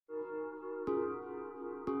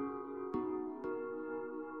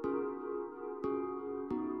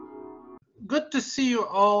good to see you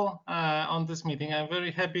all on this meeting. I'm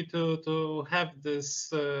very happy to have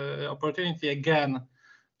this opportunity again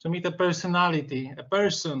to meet a personality, a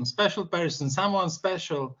person, special person, someone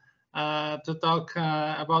special to talk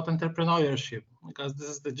about entrepreneurship, because this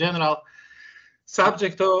is the general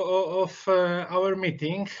subject of our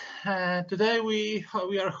meeting. Today we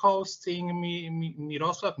are hosting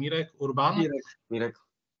Mirek Urban.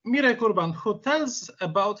 Mirek Urban, who tells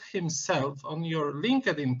about himself on your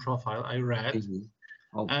LinkedIn profile, I read,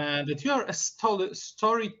 that you are a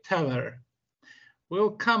storyteller.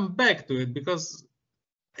 We'll come back to it because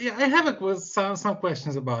I have some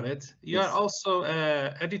questions about it. You are also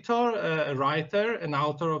an editor, a writer, an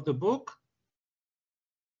author of the book.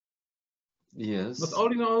 Yes. But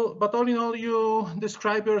all in all, you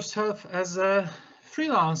describe yourself as a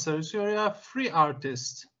freelancer. So you're a free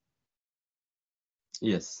artist.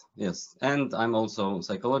 Yes. And I'm also a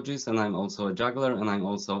psychologist, and I'm also a juggler, and I'm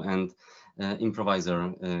also an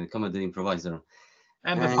improviser, comedy improviser.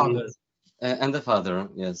 And a father. And a father,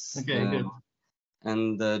 yes. Okay, good.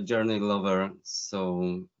 And a journey lover.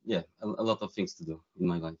 So yeah, a lot of things to do in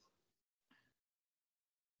my life.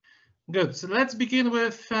 Good. So let's begin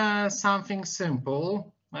with something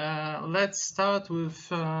simple. Let's start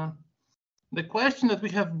with the question that we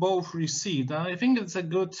have both received. I think it's a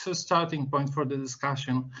good starting point for the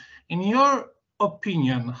discussion. In your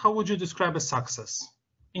opinion, how would you describe a success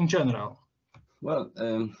in general? Well,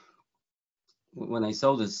 when I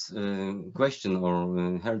saw this question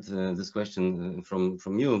or heard this question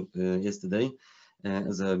from you yesterday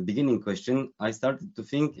as a beginning question, I started to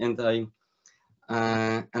think, and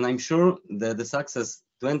I'm sure that the success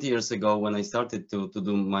 20 years ago when I started to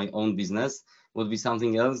do my own business would be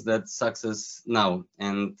something else that's success now.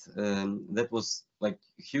 And that was like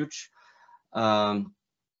huge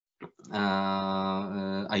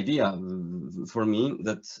idea for me,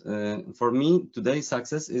 that for me today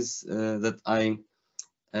success is that I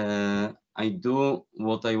do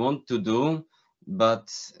what I want to do, but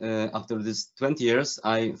after this 20 years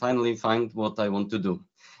I finally find what I want to do,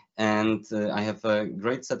 and I have a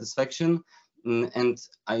great satisfaction, and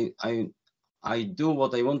I do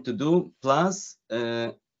what I want to do, plus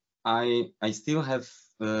I still have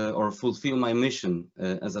or fulfill my mission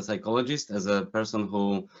as a psychologist, as a person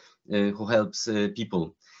who helps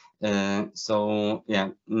people. So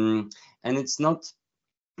yeah, and it's not,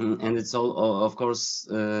 and it's all of course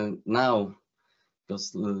now,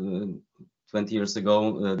 because 20 years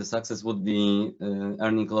ago the success would be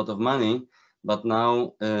earning a lot of money, but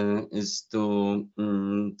now is to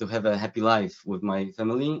have a happy life with my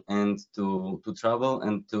family, and to travel,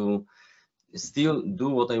 and to still do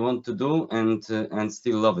what I want to do, and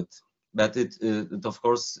still love it. But it of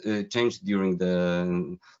course changed during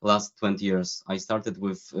the last 20 years. I started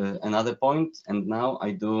with another point, and now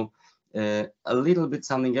I do a little bit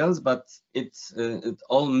something else, but it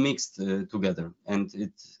all mixed together, and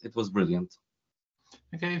it was brilliant.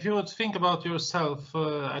 Okay, if you would think about yourself,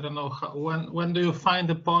 I don't know, when do you find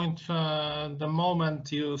the point, the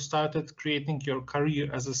moment you started creating your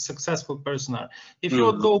career as a successful person? If you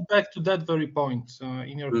would go back to that very point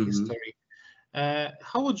in your history,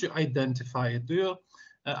 how would you identify it?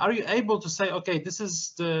 Are you able to say, okay, this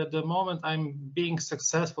is the moment I'm being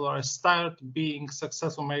successful, or I start being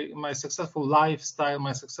successful, my successful lifestyle,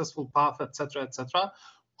 my successful path, etc., etc.?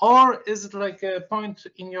 Or is it like a point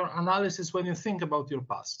in your analysis when you think about your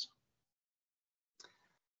past?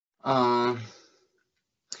 I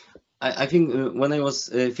think when I was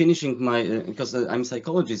finishing my, because I'm a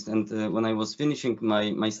psychologist, and when I was finishing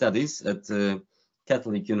my studies at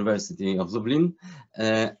Catholic University of Lublin,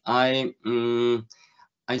 I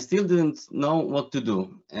still didn't know what to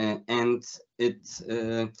do, and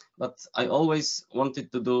but I always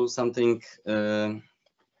wanted to do something.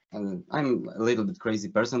 I'm a little bit crazy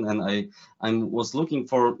person, and I was looking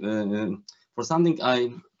for something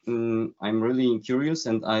I'm really curious,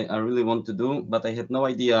 and I really want to do, but I had no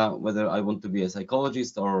idea whether I want to be a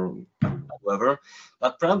psychologist or whatever.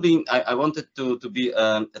 But probably I wanted to be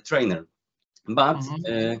a trainer. But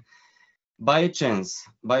by chance,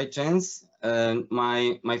 my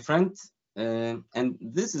friend, and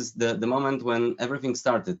this is the moment when everything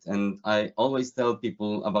started, and I always tell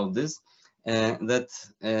people about this, that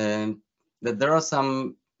there are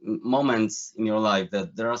some moments in your life,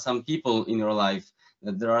 that there are some people in your life,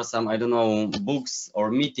 that there are some, I don't know, books or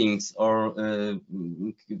meetings or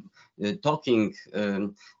talking,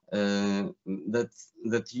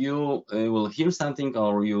 that you will hear something,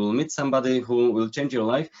 or you will meet somebody who will change your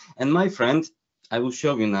life. And my friend, I will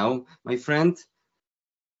show you now, my friend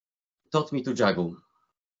taught me to juggle.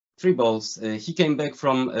 3 balls. He came back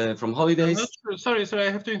from holidays. I'm not sure. Sorry,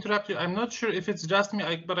 I have to interrupt you. I'm not sure if it's just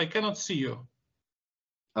me, but I cannot see you.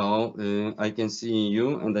 Oh, I can see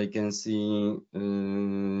you and I can see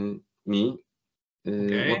me.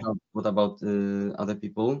 Okay. What about other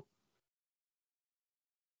people?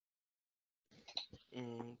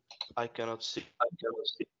 I cannot see.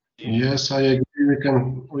 Yes, I agree.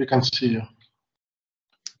 We can see you.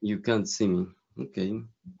 You can't see me. Okay.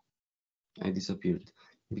 I disappeared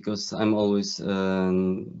because I'm always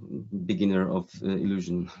beginner of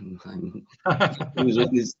illusion. I'm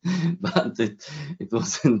illusionist, but it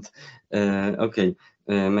wasn't okay.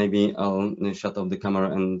 Maybe I'll shut off the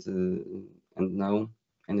camera and now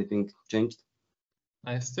anything changed?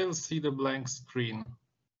 I still see the blank screen.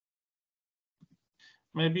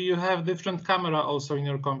 Maybe you have different camera also in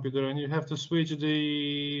your computer and you have to switch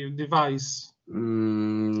the device.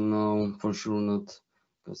 No, for sure not,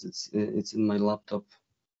 because it's in my laptop.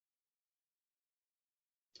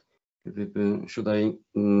 Should I?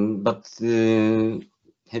 But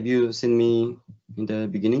have you seen me in the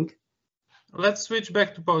beginning? Let's switch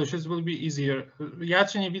back to Polish. It will be easier. Ja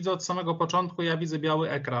cię nie widzę od samego początku, ja widzę biały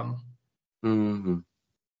ekran.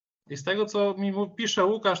 I z tego, co mi pisze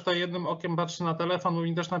Łukasz, to jednym okiem patrzy na telefon, bo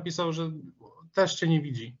mi też napisał, że też cię nie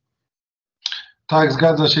widzi. Tak,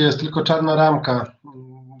 zgadza się, jest tylko czarna ramka.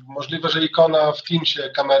 Możliwe, że ikona w Teamsie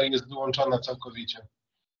kamery jest wyłączona całkowicie.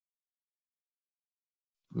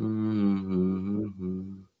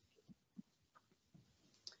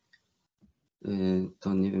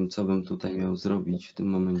 To nie wiem, co bym tutaj miał zrobić w tym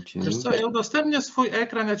momencie. Wiesz co, ja udostępnię swój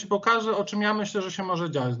ekran, ja ci pokażę, o czym ja myślę, że się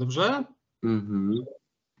może dziać, dobrze?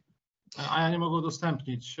 A ja nie mogę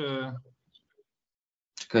udostępnić.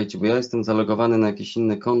 Czekajcie, bo ja jestem zalogowany na jakieś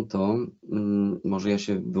inne konto. Może ja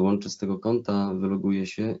się wyłączę z tego konta, wyloguję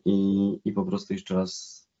się i po prostu jeszcze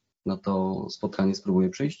raz na to spotkanie spróbuję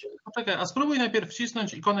przyjść. Poczekaj, a spróbuj najpierw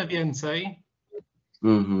wcisnąć ikonę więcej.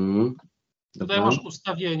 Tutaj Dobra. masz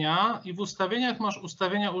ustawienia i w ustawieniach masz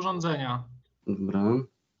ustawienia urządzenia. Dobra.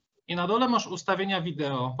 I na dole masz ustawienia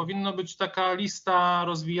wideo. Powinno być taka lista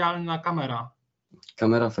rozwijalna kamera.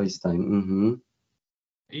 Kamera FaceTime.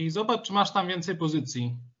 I zobacz, czy masz tam więcej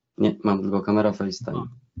pozycji. Nie, mam tylko kamera FaceTime.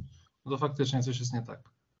 To faktycznie coś jest nie tak.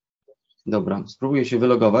 Dobra, spróbuję się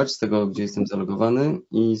wylogować z tego, gdzie jestem zalogowany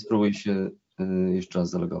i spróbuję się jeszcze raz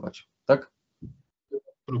zalogować. Tak?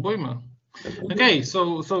 Próbujmy. Okay,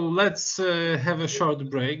 so let's have a short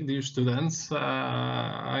break, dear students.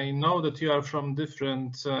 I know that you are from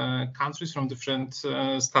different countries, from different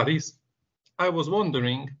studies. I was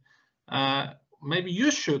wondering, maybe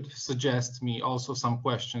you should suggest me also some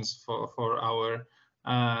questions for our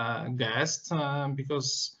guest,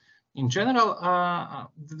 because in general,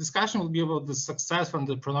 the discussion will be about the success of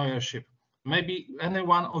entrepreneurship. Maybe any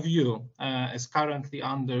one of you is currently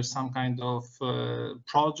under some kind of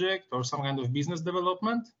project or some kind of business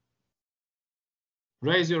development.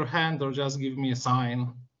 Raise your hand or just give me a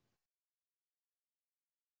sign.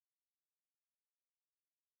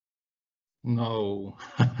 No.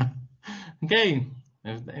 Okay,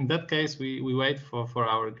 in that case, we wait for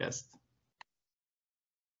our guest.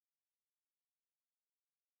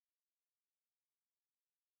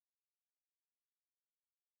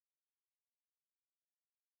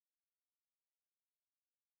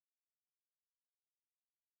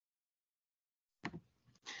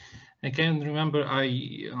 I can remember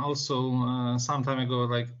I also some time ago,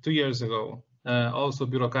 like 2 years ago, also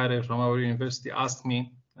Birokare from our university asked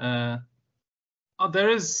me, oh, there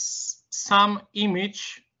is some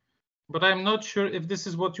image, but I'm not sure if this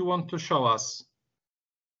is what you want to show us,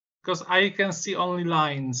 because I can see only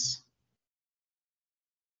lines.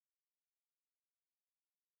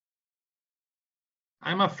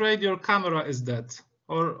 I'm afraid your camera is dead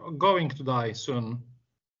or going to die soon.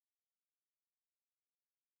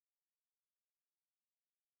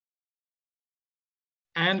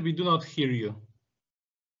 And we do not hear you.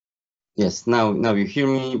 Yes, now you hear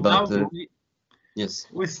me, but yes.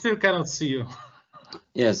 We still cannot see you.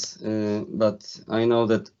 Yes, but I know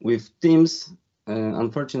that with Teams,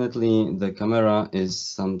 unfortunately, the camera is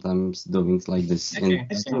sometimes doing like this. Okay.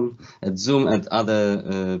 At Zoom, at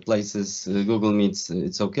other places, Google Meets,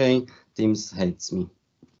 it's okay. Teams hates me.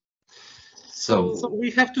 So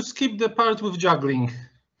we have to skip the part with juggling.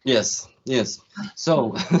 Yes, Yes.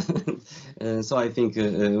 So, so I think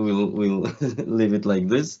we'll leave it like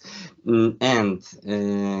this. Yeah,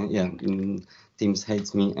 Teams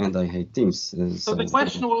hates me and I hate Teams. So the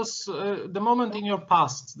question was the moment in your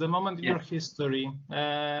past, the moment in your history.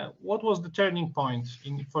 What was the turning point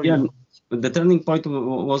for you? The turning point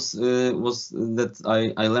was that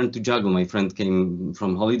I learned to juggle. My friend came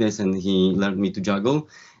from holidays and he learned me to juggle,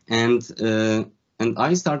 and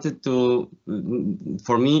I started to.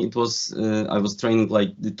 For me, it was I was training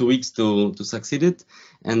like 2 weeks to succeed it,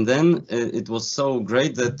 and then it was so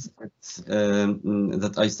great that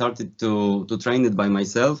I started to train it by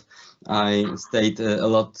myself. I stayed a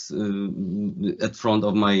lot at front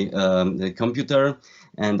of my computer,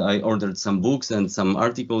 and I ordered some books and some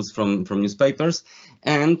articles from newspapers,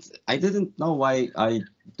 and I didn't know why I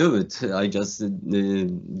do it. I just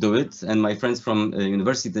do it, and my friends from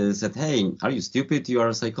university said, "Hey, are you stupid? You are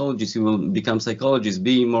a psychologist. You will become psychologist.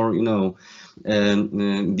 Be more,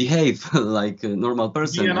 behave like a normal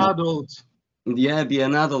person. Be an adult." Yeah, be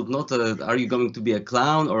an adult. Not are you going to be a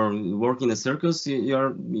clown or work in a circus?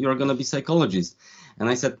 You're going to be psychologist." And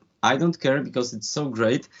I said, I don't care because it's so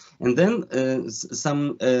great. And then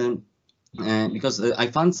because I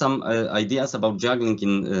found some ideas about juggling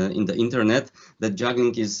in the internet, that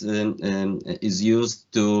juggling is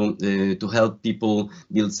used to help people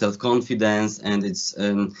build self-confidence, and it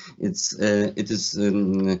is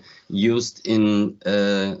used in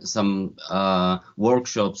some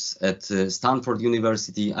workshops at Stanford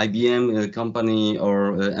University, IBM company,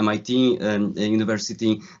 or MIT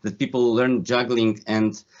University, that people learn juggling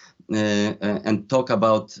and talk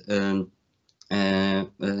about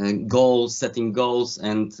goals, setting goals,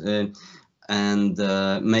 and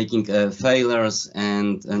making failures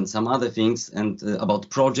and some other things, and about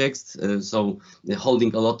projects. So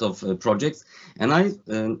holding a lot of projects, and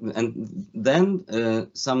and then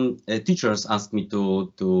some teachers asked me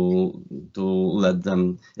to let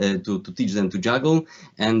them to teach them to juggle,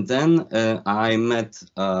 and then I met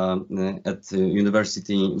at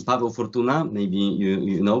university Paweł Fortuna. Maybe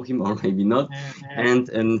you know him or maybe not. Yeah. And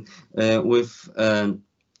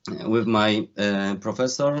with my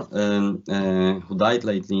professor who died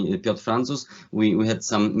lately, Piotr Francuz, we had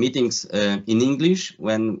some meetings in English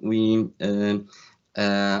when we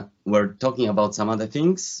were talking about some other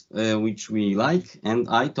things which we like, and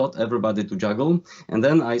I taught everybody to juggle. And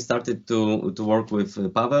then I started to work with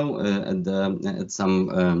Paweł at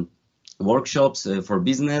some workshops for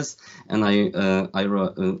business, and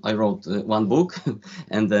I wrote one book,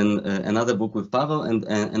 and then another book with Paweł, and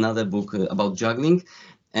another book about juggling.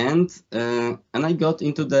 And I got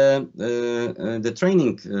into the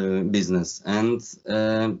training business, and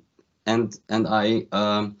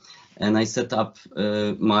I set up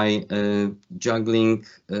my juggling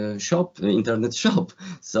shop, internet shop.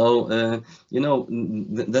 So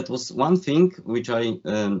that was one thing which I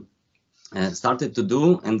started to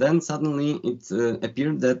do, and then suddenly it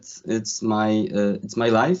appeared that it's my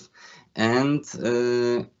life, and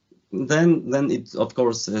then it of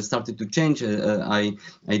course started to change.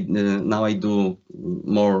 Now I do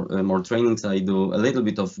more trainings. I do a little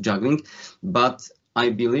bit of juggling, but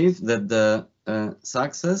I believe that the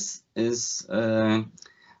success is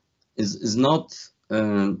not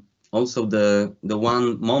also the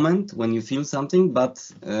one moment when you feel something, but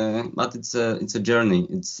it's a journey.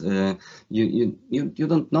 It's you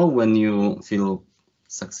don't know when you feel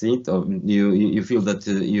succeed, or you feel that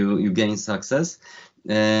you gain success.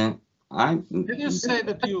 Did you say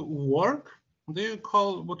that you work? Do you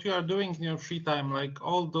call what you are doing in your free time, like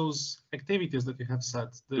all those activities that you have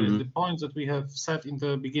set, the points that we have set in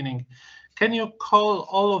the beginning, can you call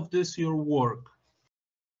all of this your work?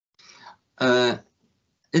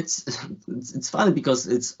 It's funny because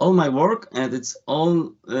it's all my work, and it's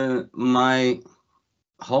all my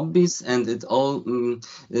hobbies, and it all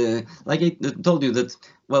like I told you that,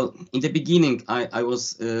 well, in the beginning I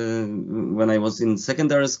was when I was in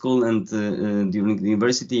secondary school and during the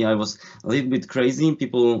university, I was a little bit crazy.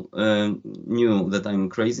 People knew that I'm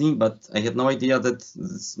crazy, but I had no idea that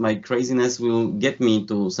my craziness will get me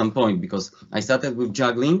to some point, because I started with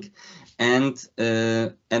juggling, and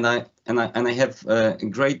I have a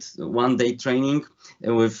great one-day training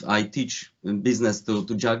with. I teach business to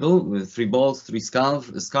juggle with 3 balls, 3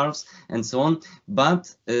 scarves, and so on.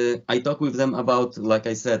 But I talk with them about, like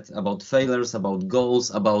I said, about failures, about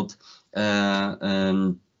goals, about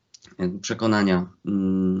przekonania.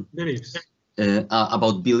 Beliefs.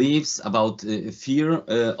 About beliefs, about fear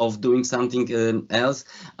of doing something else,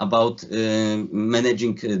 about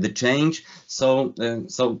managing the change. So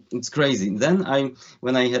it's crazy. Then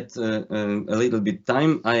when I had a little bit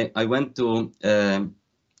time, I went to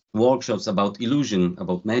workshops about illusion,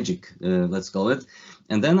 about magic, let's call it.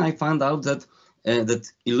 And then I found out that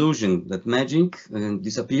that illusion, that magic,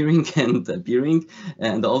 disappearing and appearing,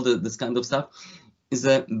 and all this kind of stuff, is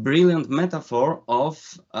a brilliant metaphor of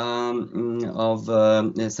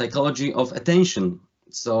psychology of attention.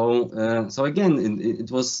 So so again, it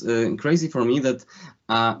was crazy for me that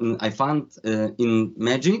I found in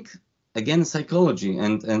magic again psychology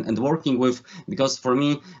and working with, because for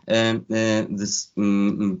me this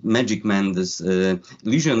magic man, this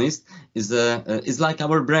illusionist is like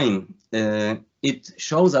our brain. It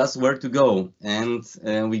shows us where to go, and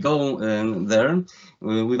we go there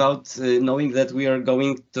without knowing that we are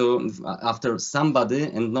going to after somebody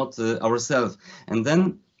and not ourselves. And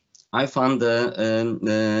then I found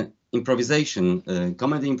improvisation,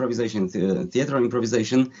 comedy improvisation, theater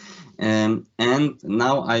improvisation, and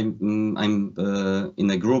now I'm in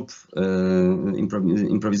a group,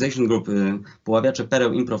 improvisation group, Poławiacze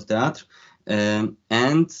Pereł Improv Teatr,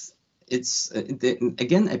 and it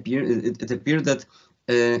appeared that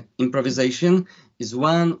improvisation is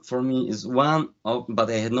one of, but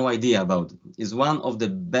I had no idea about it, is one of the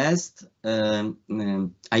best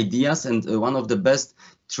ideas and one of the best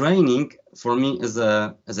training for me as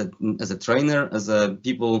a trainer, as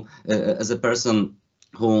a person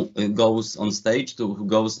who goes on stage, who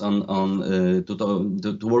goes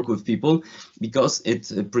to work with people, because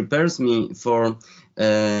it prepares me for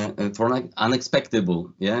unexpected.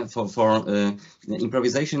 Yeah, for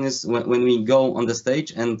improvisation is when we go on the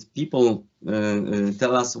stage and people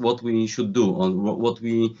tell us what we should do or what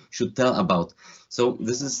we should tell about. So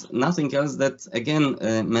this is nothing else that, again,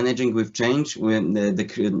 managing with change, with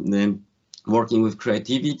the working with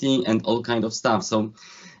creativity and all kind of stuff. So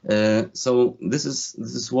so this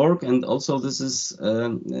is work, and also this is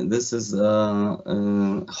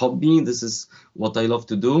hobby. This is what I love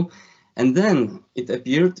to do. And then it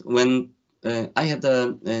appeared when I had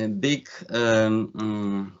a big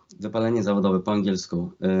wypalenie zawodowe po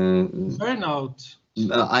angielsku. Burnout.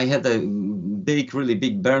 I had a really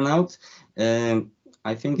big burnout.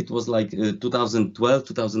 I think it was like 2012,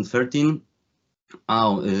 2013.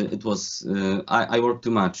 It was I worked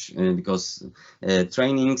too much because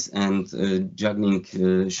trainings and juggling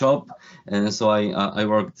shop. So I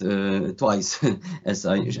worked twice as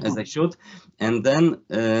I should, and then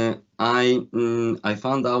I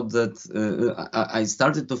found out that I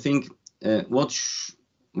started to think what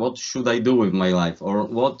should I do with my life, or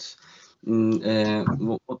what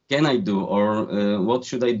can I do, or what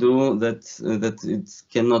should I do that it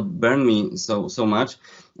cannot burn me so much.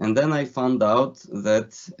 And then I found out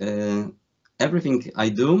that everything I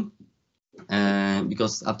do,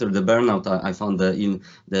 because after the burnout I found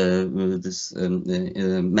this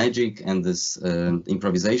magic and this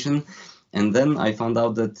improvisation. And then I found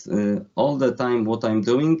out that all the time what I'm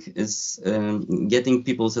doing is getting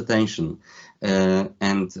people's attention,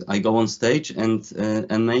 and I go on stage and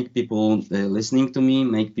make people listening to me,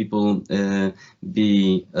 make people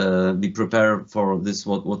be prepared for this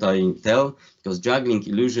what I tell, because juggling,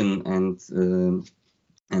 illusion,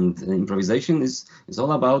 and improvisation is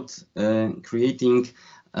all about creating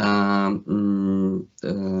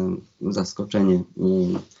zaskoczenie.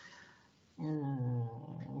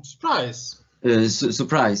 Surprise.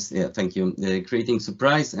 Surprise, yeah, thank you. Creating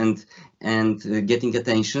surprise and getting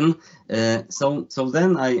attention. So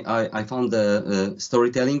then I found the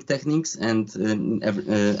storytelling techniques and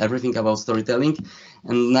everything about storytelling,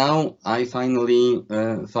 and now I finally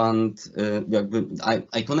found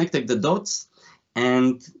I connected the dots,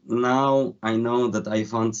 and now I know that I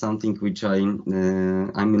found something which I'm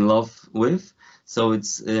in love with. So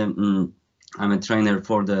it's I'm a trainer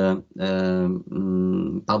for the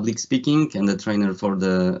public speaking and a trainer for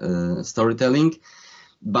the storytelling,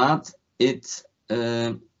 but it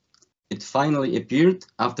finally appeared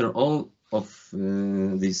after all of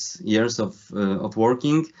these years of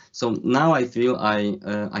working. So now I feel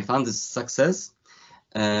I found this success,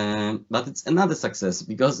 but it's another success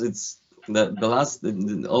because it's the last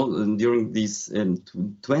during these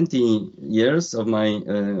 20 years of my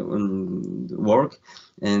work,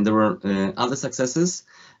 and there were other successes.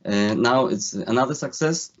 Now it's another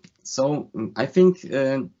success. So I think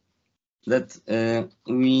that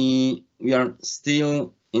we are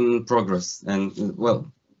still in progress, and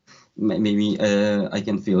well, maybe I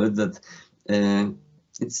can feel it that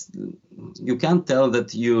it's, you can't tell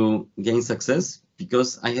that you gain success,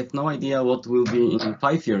 because I have no idea what will be in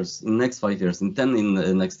 5 years, in next 5 years, in 10 in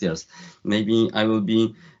the next years. Maybe I will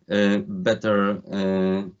be better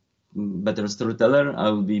storyteller,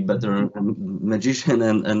 I will be better magician,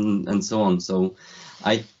 and so on. So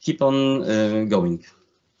I keep on going.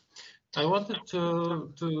 I wanted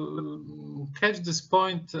to catch this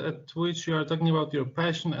point at which you are talking about your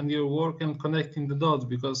passion and your work and connecting the dots,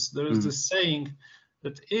 because there is this saying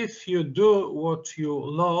that if you do what you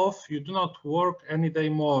love, you do not work any day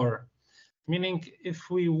more. Meaning, if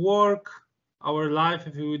we work our life,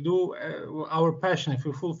 if we do our passion, if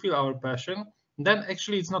we fulfill our passion, then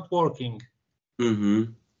actually it's not working.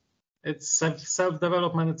 Mm-hmm. It's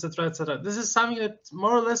self-development, etc., etc. This is something that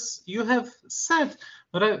more or less you have said,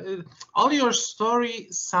 but all your story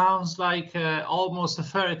sounds like almost a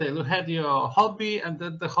fairy tale. You had your hobby, and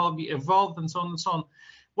then the hobby evolved, and so on and so on.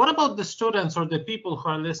 What about the students or the people who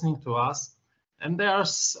are listening to us, and they are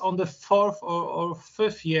on the fourth or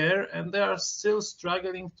fifth year, and they are still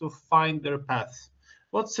struggling to find their path?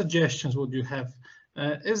 What suggestions would you have?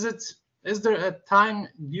 Is there a time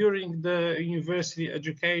during the university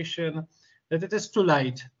education that it is too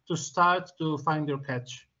late to start to find your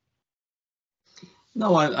catch?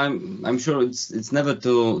 No, I'm sure it's never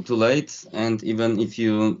too late, and even if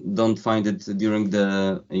you don't find it during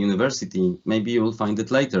the university, maybe you will find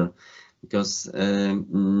it later, because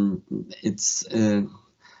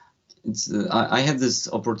I had this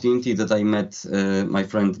opportunity that I met my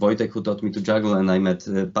friend Wojtek, who taught me to juggle, and I met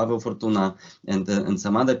Paweł Fortuna and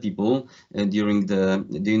some other people during the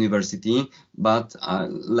university. But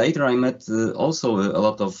later I met also a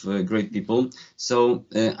lot of great people. So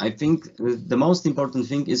I think the most important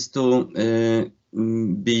thing is to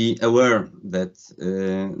be aware that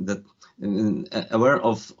aware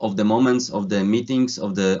of the moments, of the meetings,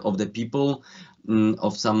 of the people,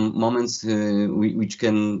 of some moments which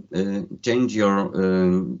can change your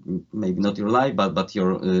maybe not your life, but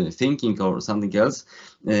your thinking or something else.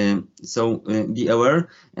 So be aware,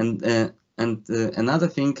 and another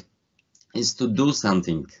thing is to do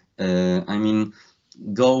something. I mean,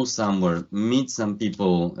 go somewhere, meet some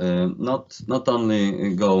people, not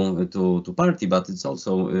only go to party, but it's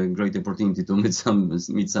also a great opportunity to meet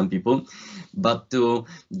some people, but to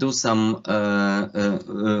do some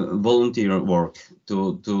volunteer work,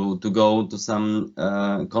 to go to some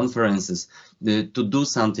conferences, to do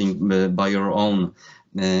something by your own.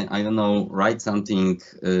 I don't know, write something,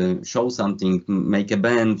 show something, make a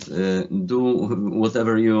band, do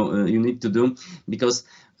whatever you need to do, because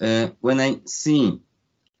when I see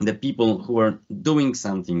the people who are doing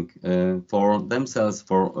something for themselves,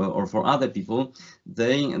 or for other people,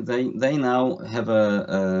 they now have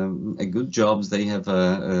a good jobs. They have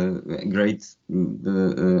a great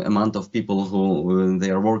amount of people who they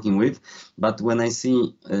are working with. But when I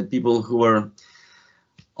see people who are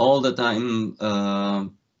all the time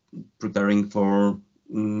preparing for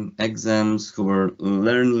exams, who were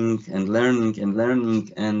learning and learning and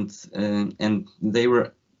learning, and they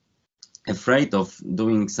were afraid of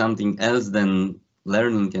doing something else than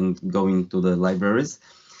learning and going to the libraries.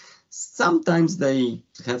 Sometimes they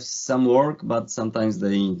have some work, but sometimes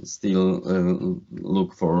they still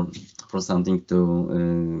look for something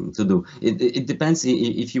to do. It depends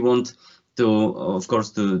if you want to, of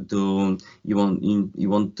course, you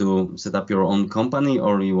want to set up your own company,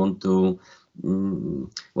 or you want to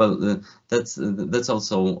well, that's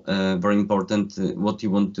also very important, what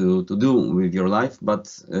you want to do with your life. But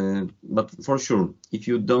for sure, if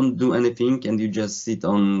you don't do anything and you just sit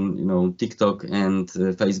on TikTok and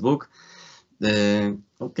Facebook,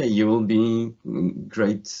 okay, you will be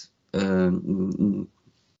great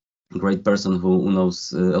person who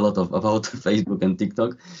knows a lot about Facebook and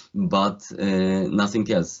TikTok, but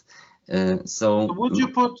nothing else. So would you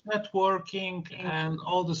put networking and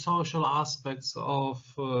all the social aspects of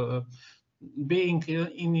being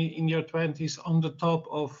in your 20s on the top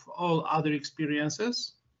of all other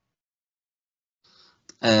experiences?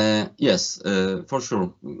 Yes, for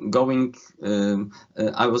sure.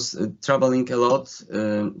 I was traveling a lot,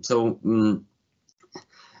 so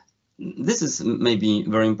this is maybe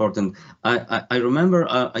very important. I remember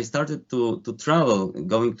I started to travel,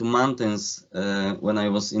 going to mountains when I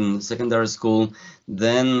was in secondary school.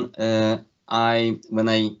 Then when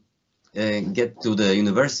I get to the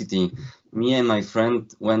university, me and my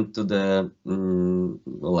friend went to the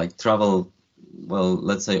travel,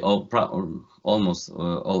 let's say almost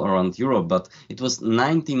all around Europe, but it was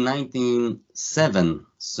 1997,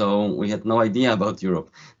 so we had no idea about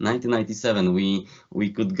Europe. 1997, we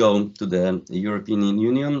could go to the European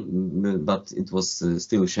Union, but it was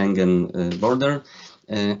still Schengen border.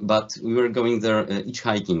 But we were going there each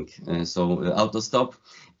hiking, so autostop,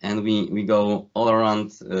 and we go all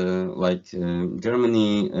around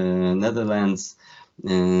Germany, Netherlands,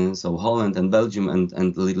 so Holland and Belgium, and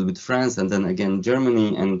a little bit France, and then again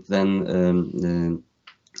Germany, and then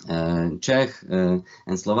Czech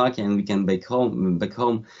and Slovakia, and we came back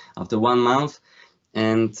home after 1 month.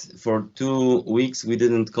 And for 2 weeks we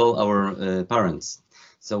didn't call our parents.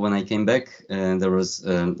 So when I came back, there was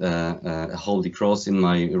a holy cross in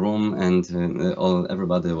my room, and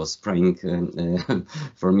everybody was praying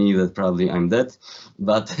for me that probably I'm dead.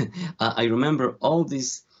 But I remember all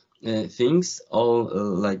these things, all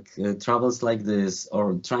travels like this,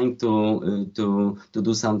 or trying to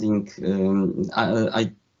do something.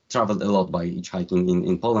 I traveled a lot by hitchhiking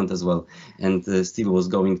in Poland as well, and still was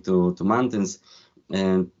going to mountains.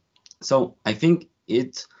 And so I think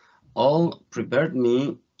it all prepared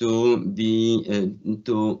me to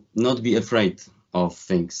not be afraid of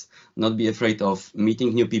things, not be afraid of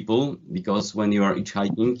meeting new people, because when you are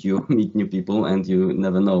hitchhiking, you meet new people and you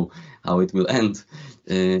never know how it will end.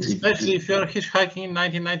 Especially if you're hitchhiking in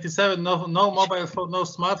 1997, no mobile phone, no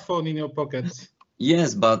smartphone in your pockets.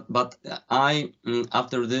 Yes, but I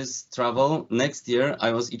after this travel next year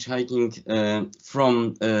I was hitchhiking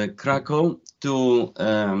from Krakow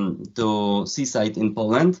to seaside in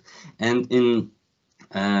Poland, and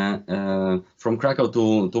from Krakow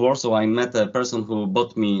to Warsaw I met a person who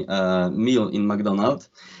bought me a meal in McDonald's.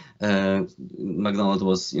 McDonald's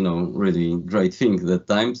was, really great thing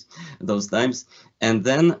those times, and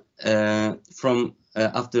then from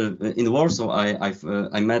after in Warsaw,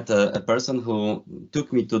 I met a person who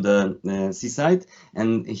took me to the seaside,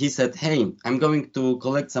 and he said, "Hey, I'm going to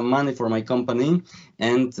collect some money for my company,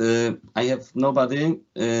 and I have nobody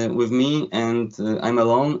with me, and I'm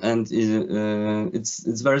alone, and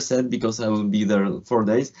it's very sad because I will be there 4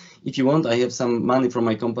 days. If you want, I have some money from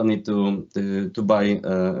my company to buy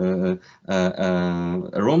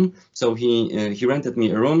a room." So he rented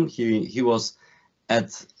me a room. He was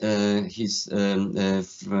at his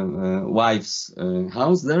wife's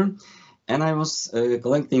house there, and I was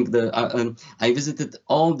collecting I visited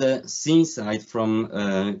all the seaside from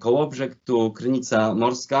Kołobrzeg to Krynica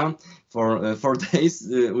Morska for 4 days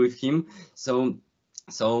with him. So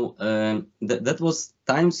that was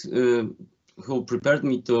times who prepared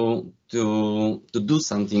me to do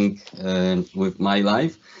something with my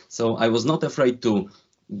life. So I was not afraid to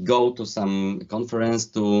go to some conference,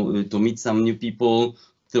 to meet some new people,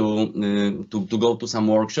 to go to some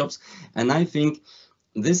workshops. And I think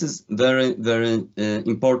this is very, very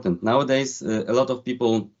important. Nowadays, a lot of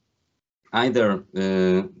people either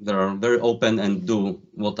they are very open and do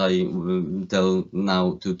what I tell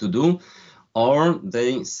now to do, or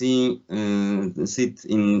they sit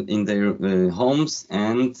in their homes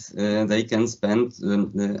and they can spend,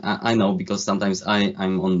 I know, because sometimes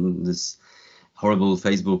I'm on this horrible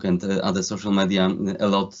Facebook and other social media a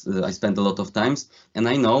lot. I spend a lot of times, and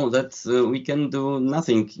I know that we can do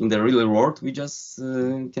nothing in the real world. We just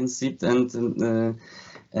can sit and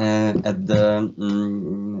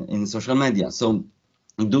in social media. So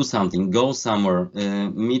do something, go somewhere,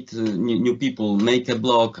 meet new people, make a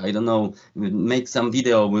blog, I don't know, make some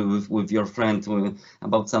video with your friend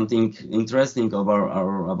about something interesting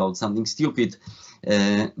or about something stupid.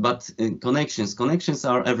 But connections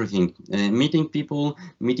are everything. Meeting people,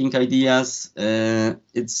 meeting ideas,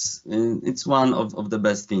 it's one of the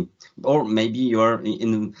best thing. Or maybe you are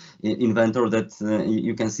an inventor that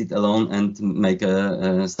you can sit alone and make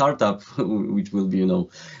a startup, which will be,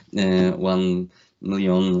 $1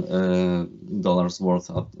 million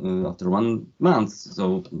worth after 1 month.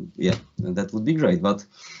 So yeah, that would be great. But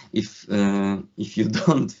if you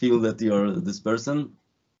don't feel that you're this person,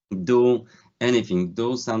 do anything,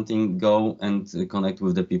 do something, go and connect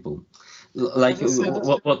with the people. Like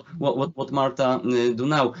what Marta do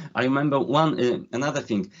now. I remember another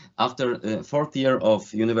thing. After 4th year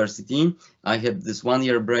of university, I had this 1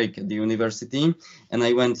 year break at the university, and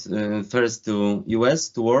I went first to US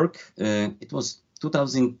to work. It was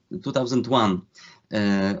 2001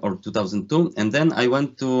 or 2002, and then I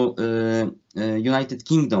went to United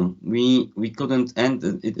Kingdom. We couldn't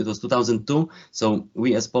enter. It was 2002, so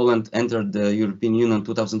we as Poland entered the European Union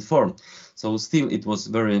 2004. So still, it was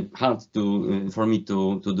very hard for me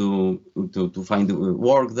to find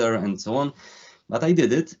work there and so on. But I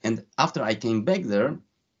did it, and after I came back there,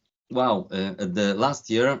 wow, the last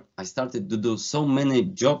year I started to do so many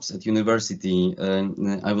jobs at university.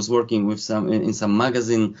 I was working with in some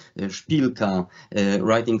magazine, Szpilka,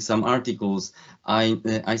 writing some articles.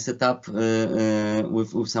 I set up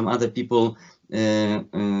with some other people.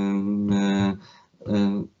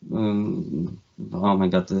 Oh my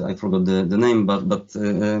God, I forgot the name, but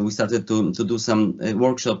we started to do some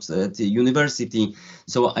workshops at the university.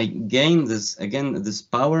 So I gained this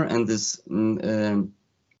power and this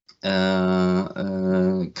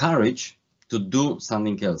courage to do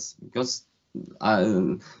something else, because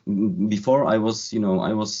before I was,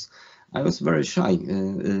 I was very shy,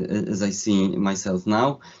 as I see myself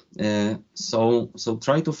now. So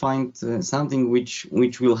try to find something which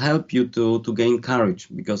will help you to gain courage,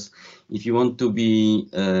 because if you want to be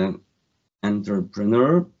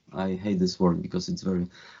entrepreneur, I hate this word because it's very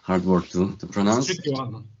hard word to pronounce. It's a tricky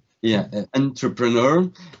one. Yeah,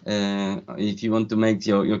 entrepreneur. If you want to make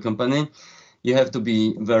your company, you have to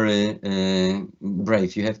be very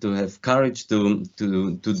brave. You have to have courage to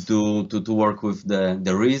work with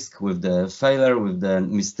the risk, with the failure, with the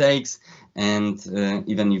mistakes, and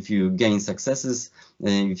even if you gain successes,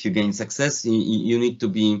 you need to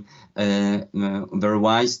be very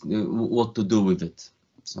wise what to do with it.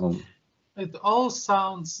 So it all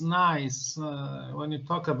sounds nice when you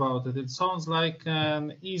talk about it. It sounds like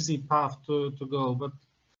an easy path to go. But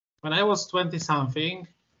when I was 20 something,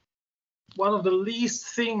 one of the least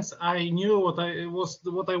things I knew what I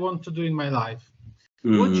want to do in my life.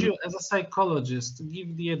 Would you, as a psychologist,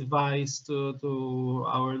 give the advice to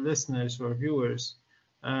our listeners or viewers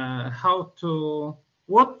what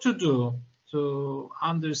to do to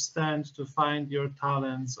understand, to find your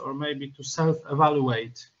talents, or maybe to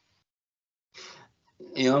self-evaluate?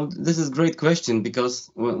 This is a great question, because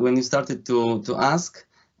when you started to ask,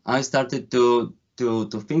 I started to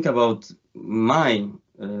think about my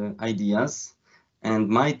ideas and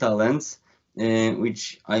my talents,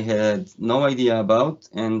 which I had no idea about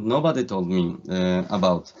and nobody told me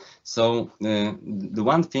about. So the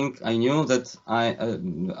one thing I knew that I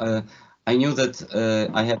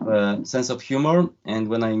have a sense of humor, and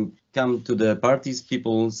when I come to the parties,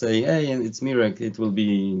 people say, "Hey, it's Mirek. It will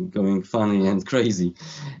be going funny and crazy,"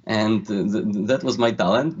 and that was my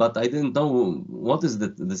talent. But I didn't know what is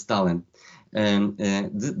this talent. And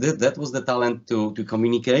that was the talent to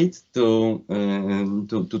communicate, to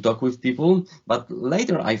talk with people. But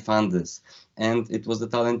later I found this, and it was the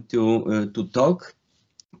talent to talk,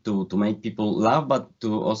 to make people laugh, but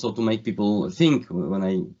also to make people think, when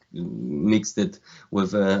I mixed it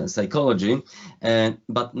with psychology.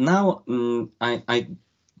 But now I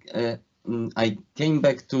came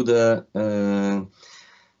back to the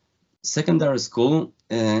secondary school,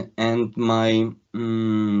 and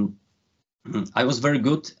I was very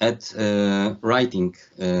good at writing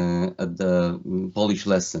at the Polish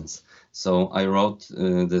lessons. So I wrote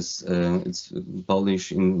this, it's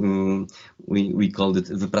Polish, we called it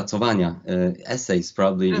wypracowania, essays,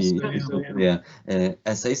 probably.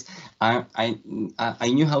 Essays. I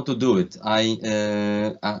knew how to do it. I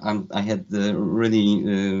had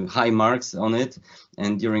really high marks on it,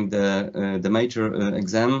 and during the major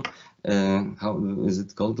exam, how is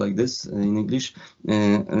it called, like this in English?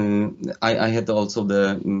 I had also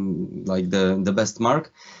the best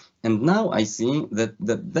mark, and now I see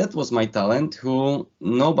that was my talent, who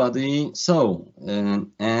nobody saw,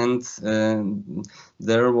 and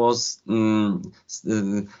there was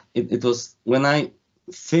it was when I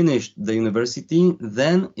finished the university,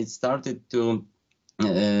 then it started to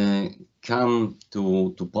come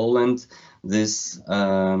to Poland, this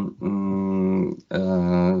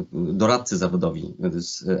doradcy zawodowi,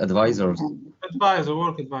 this advisors.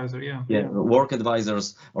 Work advisor, yeah. Yeah, work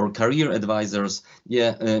advisors or career advisors.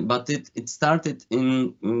 Yeah, but it started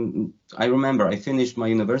in, I remember I finished my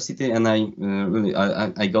university, and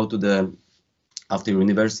I go to after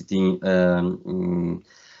university,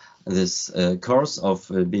 this course of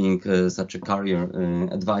being such a career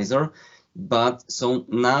advisor. But so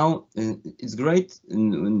now it's great.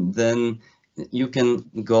 Then you can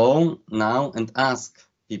go now and ask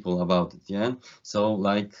people about it. Yeah. So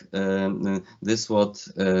like this, what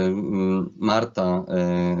Marta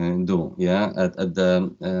do. Yeah.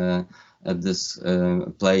 At this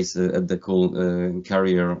place, at the cool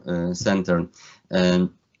career center.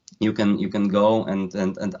 You can go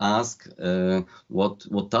and ask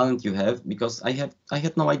what talent you have, because I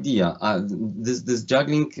had no idea. This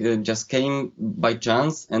juggling just came by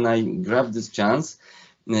chance, and I grabbed this chance.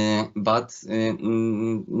 But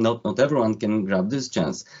not everyone can grab this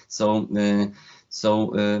chance. So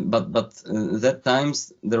that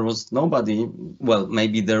times there was nobody. Well,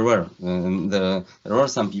 maybe there were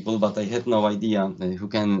some people, but I had no idea who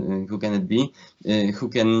can it be, who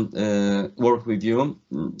can work with you,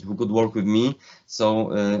 who could work with me.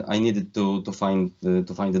 So I needed to find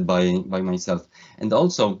it by myself. And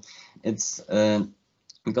also it's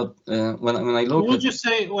because when I look. Would you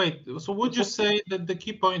say that the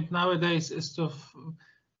key point nowadays is to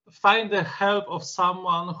find the help of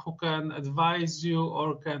someone who can advise you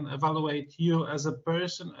or can evaluate you as a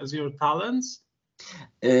person, as your talents?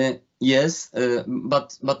 Yes,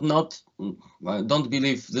 but not. Don't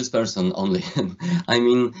believe this person only. I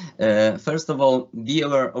mean, first of all, be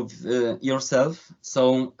aware of yourself.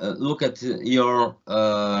 So look at your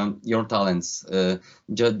talents.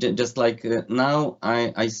 Just like now,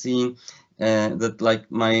 I see that like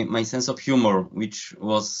my sense of humor, which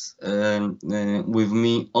was with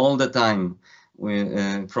me all the time,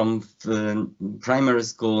 from primary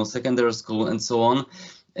school, secondary school, and so on.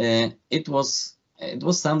 It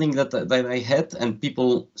was something that I had, and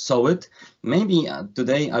people saw it. Maybe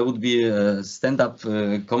today I would be a stand-up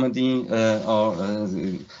comedy or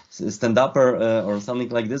stand-upper or something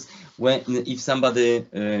like this. When if somebody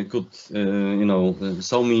could,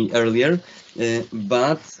 saw me earlier,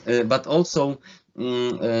 but also.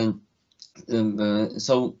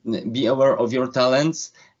 So be aware of your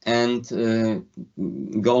talents and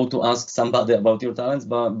go to ask somebody about your talents,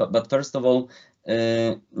 but first of all,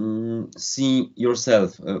 see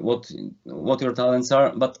yourself, what your talents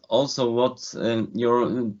are, but also what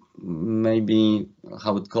your maybe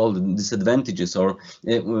how it called disadvantages, or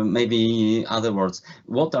maybe other words,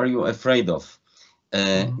 what are you afraid of,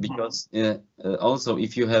 because also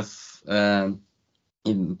if you have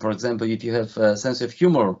for example, if you have a sense of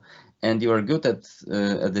humor and you are good at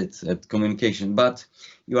it, at communication, but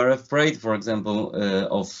you are afraid, for example,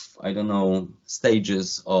 of, I don't know,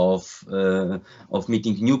 stages of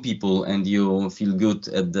meeting new people, and you feel good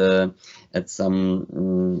at some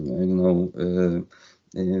I don't know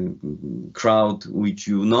crowd which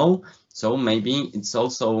you know. So maybe it's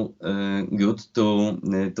also good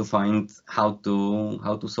to find how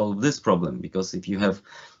to solve this problem, because if you have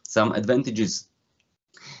some advantages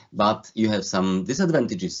but you have some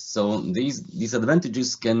disadvantages. So these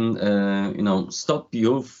disadvantages can, stop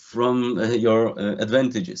you from your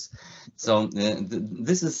advantages. So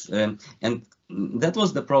this is, and that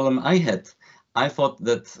was the problem I had. I thought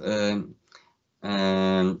that,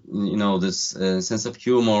 this sense of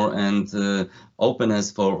humor and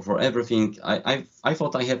openness for everything. I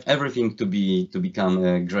thought I have everything to become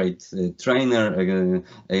a great trainer,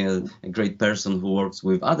 a great person who works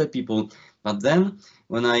with other people. But then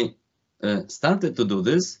when I started to do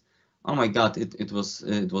this, oh my God, it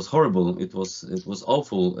was horrible. It was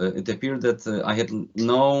awful. It appeared that I had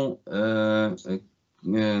no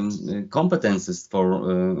competences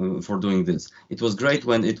for doing this. It was great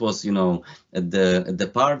when it was, at the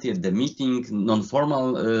party, at the meeting,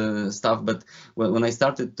 non-formal stuff. But when I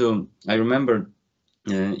started to, I remember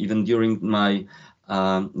even during my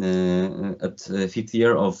at fifth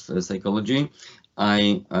year of psychology,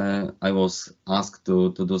 I was asked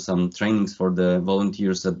to do some trainings for the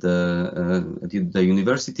volunteers at the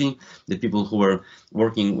university, the people who were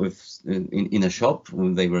working with in a shop.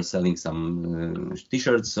 They were selling some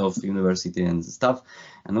t-shirts of university and stuff,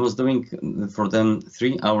 and I was doing for them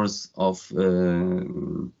 3 hours of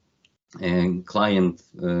client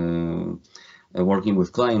working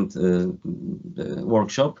with client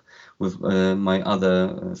workshop with my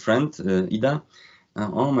other friend Ida.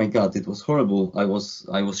 Oh my God, it was horrible. I was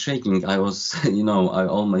shaking. I was, I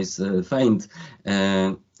almost faint.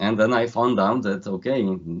 And then I found out that, okay,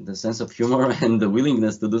 the sense of humor and the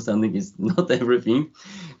willingness to do something is not everything,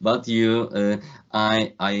 but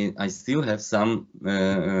I still have some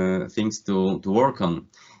things to work on.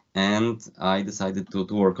 And I decided to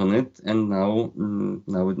work on it, and now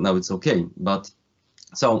it's okay. But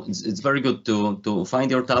so it's very good to find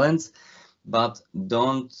your talents, but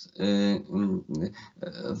don't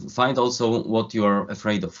find also what you are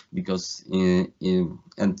afraid of, because even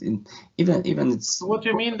it's. So what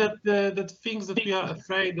you mean that things that we are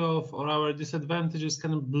afraid of or our disadvantages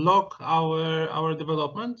can block our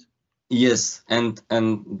development? Yes, and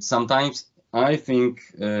sometimes I think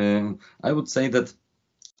I would say that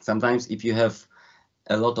sometimes if you have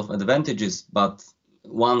a lot of advantages but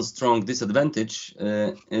one strong disadvantage,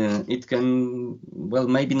 it can, well,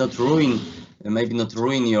 maybe not ruin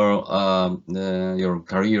your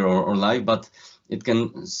career or life, but it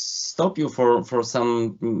can stop you for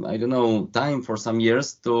some, I don't know, time, for some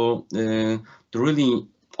years to really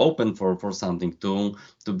open for something, to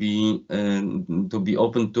be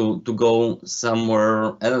open to go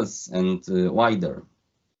somewhere else and wider.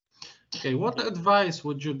 Okay, what advice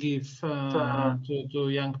would you give to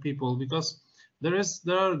young people? Because there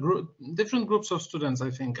are different groups of students. I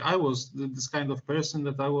think I was this kind of person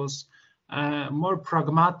that I was more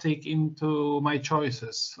pragmatic into my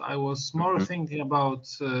choices. I was more thinking about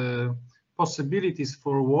possibilities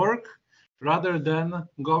for work rather than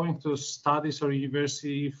going to studies or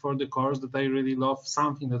university for the course that I really love,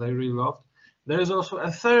 something that I really loved. There is also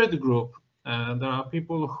a third group. There are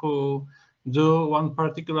people who do one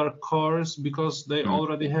particular course because they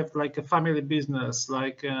already have like a family business,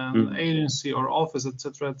 like an agency or office,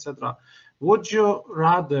 etc., etc. Would you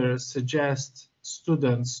rather suggest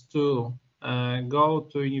students to go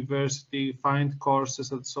to university, find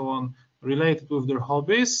courses and so on related with their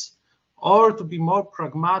hobbies, or to be more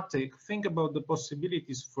pragmatic, think about the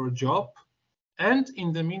possibilities for a job, and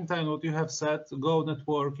in the meantime, what you have said, go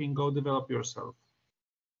networking, go develop yourself?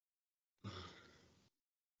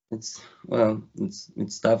 It's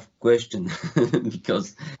tough question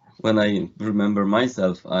because when I remember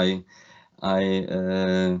myself, I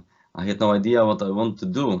had no idea what I want to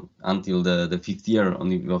do until the fifth year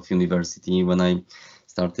of university, when I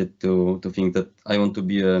started to think that I want to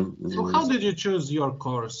be a. So how did you choose your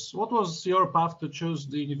course? What was your path to choose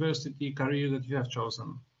the university career that you have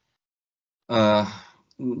chosen?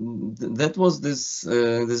 That was this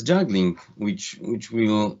juggling, which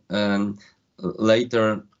will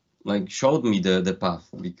later like showed me the path,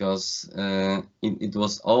 because it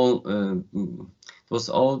was all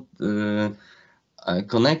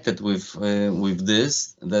connected with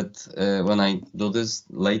this, that when I do this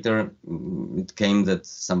later, it came that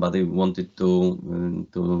somebody wanted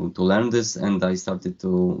to learn this, and I started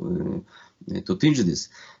to teach this.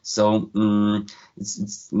 So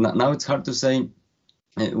now it's hard to say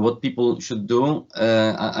what people should do.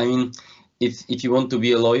 I mean, if you want to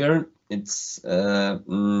be a lawyer, it's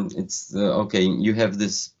okay. You have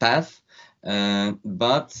this path,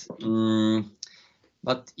 but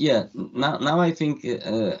yeah. Now I think,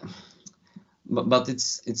 but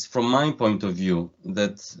it's from my point of view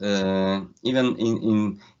that even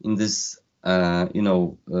in this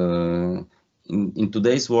in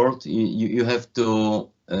today's world, you have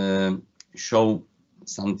to show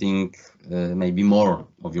something, maybe more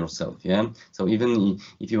of yourself. Yeah. So even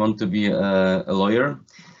if you want to be a lawyer,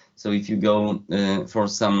 so if you go for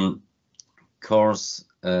some course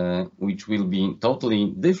which will be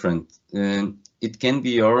totally different, it can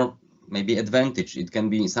be your maybe advantage. It can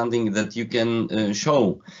be something that you can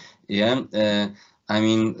show. Yeah. I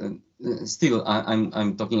mean, still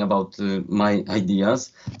I'm talking about my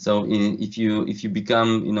ideas. So if you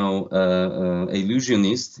become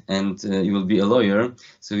illusionist, and you will be a lawyer,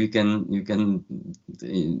 so you can it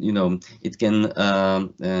can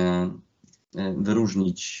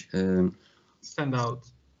wyróżnić, stand out.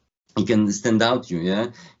 You can stand out.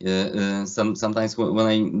 Sometimes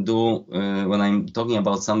when I'm talking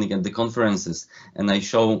about something at the conferences, and I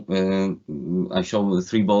show 3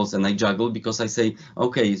 balls and I juggle, because I say,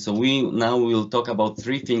 okay, so we will talk about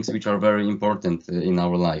 3 things which are very important in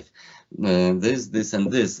our life, this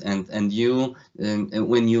and this, and you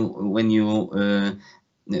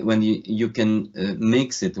when you can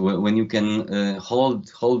mix it, when you can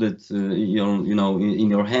hold it in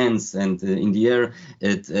your hands and in the air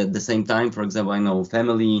at the same time. For example, I know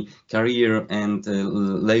family, career, and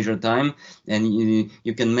leisure time, and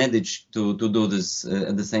you can manage to do this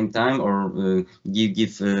at the same time, or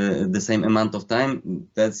give the same amount of time.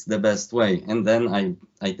 That's the best way. And then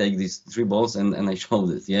I take these 3 balls and I show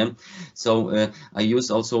this. Yeah. So I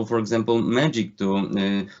use also, for example, magic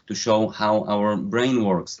to show how our brain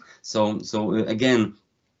works. So again,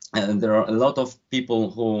 there are a lot of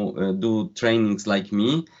people who do trainings like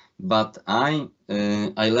me, but I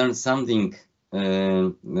learned something.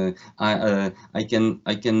 I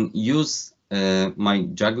can use my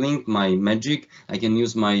juggling, my magic. I can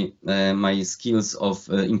use my my skills of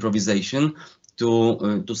improvisation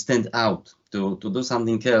to stand out, to do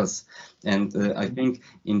something else. And I think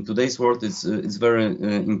in today's world, it's very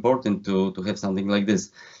important to have something like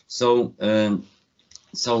this. So now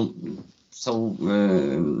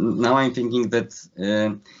I'm thinking that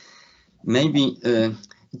maybe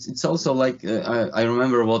it's also like I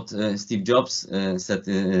remember what Steve Jobs said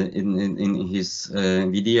in his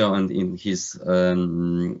video and in his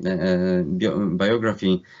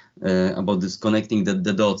biography about this connecting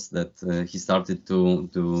the dots, that he started to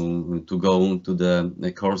go to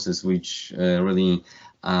the courses which really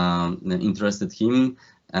interested him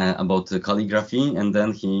about calligraphy, and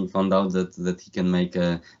then he found out that he can make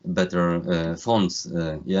better fonts.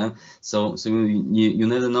 Yeah. So you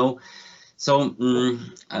never know. So when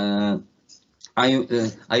I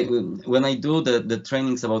do the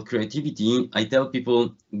trainings about creativity, I tell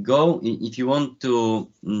people, go if you want to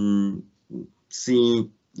see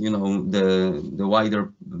the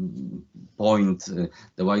wider point,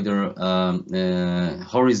 the wider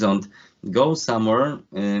horizon. go somewhere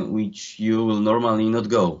which you will normally not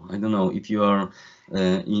go. I don't know if you are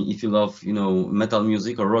if you love, you know, metal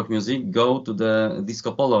music or rock music, go to the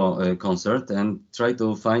Disco Polo concert and try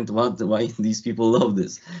to find why these people love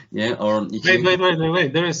this. Yeah, or if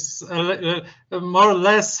wait. There is a more or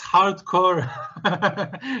less hardcore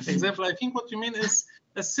example. I think what you mean is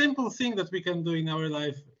a simple thing that we can do in our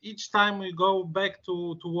life. Each time we go back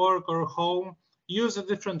to work or home, use a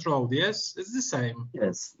different road. Yes, it's the same.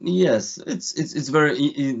 Yes, it's very.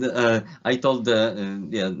 I told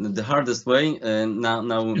the hardest way.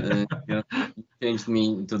 Now you changed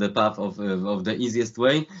me to the path of the easiest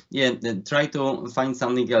way. Yeah, try to find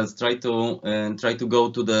something else. Try to go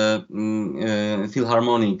to the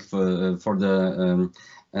Philharmonic for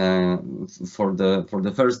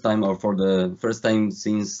the first time, or for the first time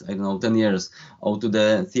since, I don't know, 10 years, or to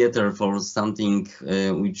the theater for something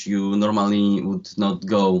which you normally would not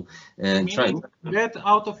go. Try. Get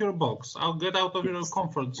out of your box. Get out of your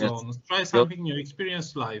comfort zone. Yes. Try something new.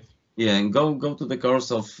 Experience life. Yeah, go to the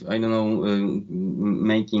course of, I don't know,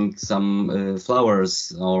 making some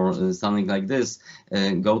flowers or something like this.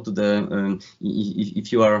 Go to the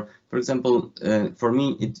if you are, for example, for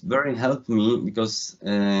me it very helped me because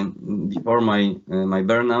before my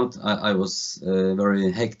burnout, I was very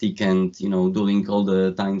hectic and, you know, doing all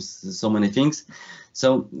the times so many things.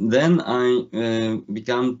 So then I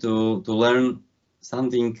began to learn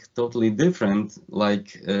something totally different,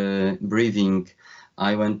 like breathing.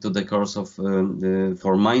 I went to the course of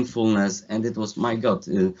for mindfulness, and it was, my God,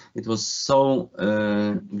 it was so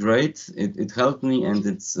great. It helped me, and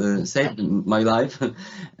it's saved my life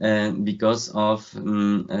because of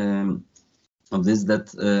this,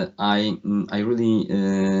 that I really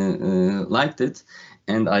liked it,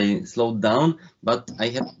 and I slowed down. But I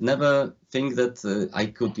had never think that I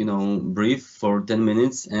could, you know, breathe for 10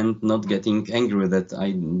 minutes and not getting angry that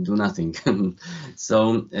I do nothing.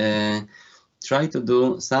 So. Try to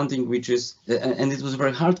do something which is, and it was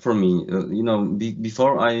very hard for me, you know,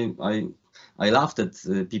 before I laughed at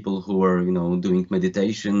people who were, you know, doing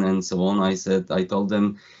meditation and so on. I told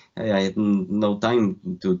them, hey, I had no time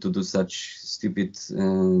to do such stupid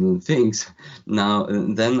things. Now,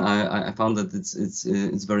 then I found that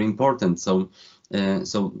it's very important. So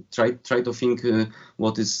try to think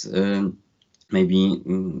what is maybe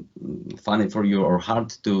funny for you or hard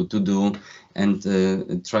to do, and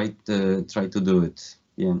try to do it.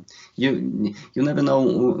 Yeah, you never know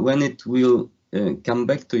when it will come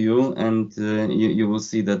back to you, and you will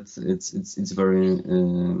see that it's very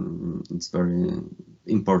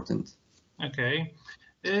important. Okay.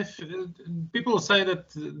 If people say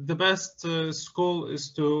that the best school is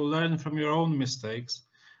to learn from your own mistakes,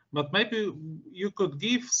 but maybe you could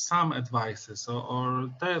give some advices, or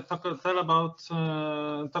talk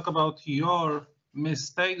about your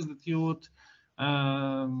mistakes that you would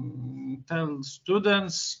tell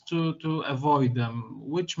students to avoid them.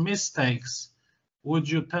 Which mistakes would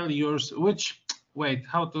you tell yours?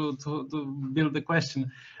 How to build the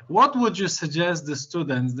question? What would you suggest the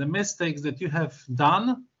students, the mistakes that you have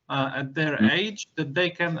done at their age, that they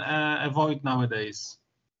can avoid nowadays?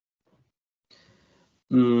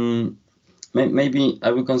 Maybe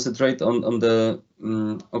I will concentrate on the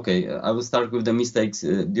okay. I will start with the mistakes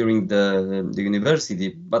during the university,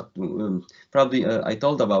 but probably I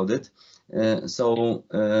told about it.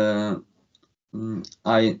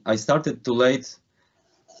 I started too late.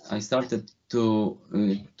 I started too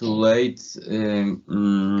late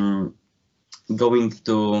going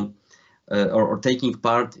to or taking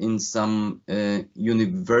part in some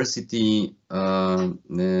university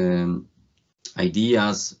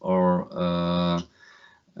ideas or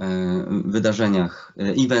wydarzeniach,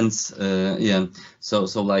 events, yeah. So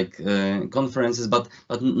like conferences, but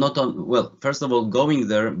not on, well, first of all, going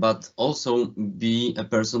there, but also be a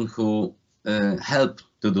person who help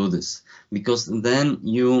to do this, because then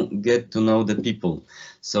you get to know the people.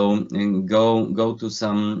 So go to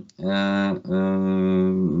some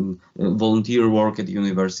volunteer work at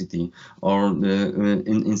university, or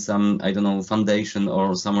in some, I don't know, foundation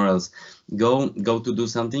or somewhere else. Go to do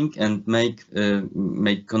something and make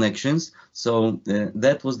connections. So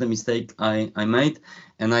that was the mistake I made,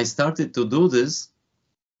 and I started to do this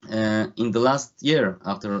in the last year,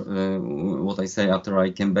 after after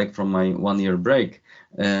I came back from my 1 year break.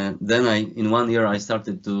 Then in 1 year I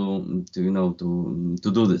started to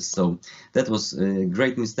do this. So that was a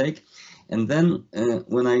great mistake. And then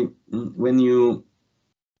when you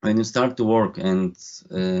start to work, and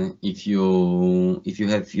if you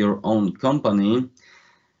have your own company,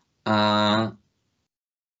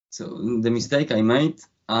 so the mistake I made,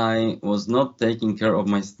 I was not taking care of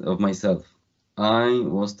myself. I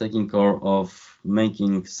was taking care of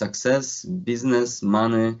making success, business,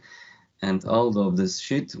 money, and all of this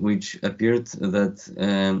shit, which appeared that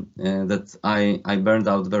that I burned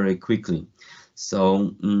out very quickly.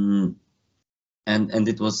 So and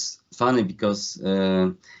it was funny because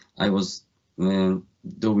I was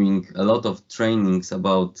doing a lot of trainings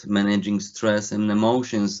about managing stress and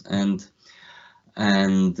emotions and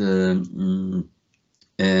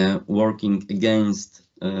working against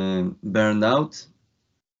burnout.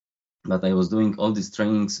 But I was doing all these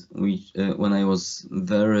trainings which when I was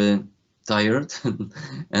very tired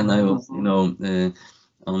and I was, you know,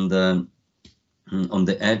 on the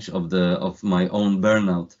edge of my own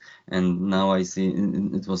burnout. And now I see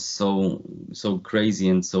it was so crazy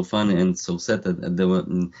and so funny and so sad at the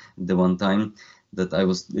one time that I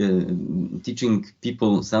was teaching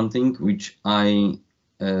people something which I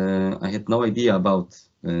had no idea about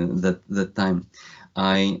that time.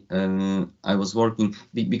 I was working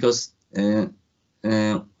because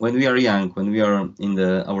when we are young, when we are in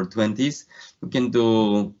our 20s, we can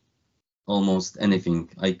do almost anything.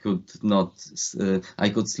 I could not. I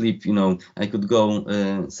could sleep. You know, I could go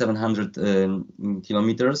 700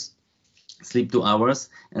 kilometers, sleep 2 hours,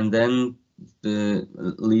 and then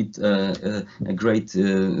lead a great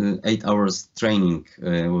 8 hours training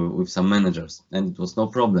with some managers, and it was no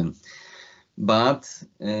problem. But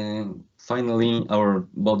finally, our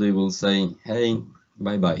body will say, "Hey,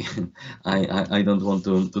 bye bye. I don't want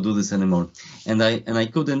to do this anymore," and I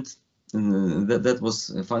couldn't. That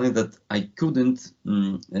was funny that I couldn't.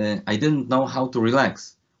 I didn't know how to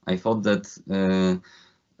relax. I thought that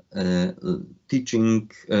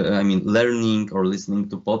teaching, I mean, learning or listening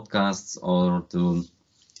to podcasts or to,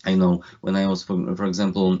 I know, when I was, for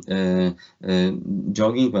example,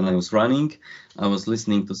 jogging, when I was running, I was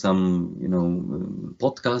listening to some, you know,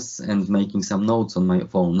 podcasts and making some notes on my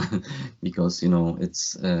phone because, you know,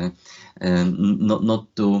 it's not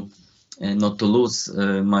to lose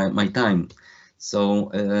my time.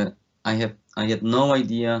 So I had no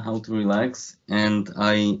idea how to relax, and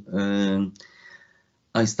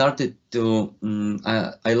I started to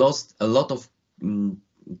I lost a lot of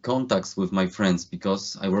contacts with my friends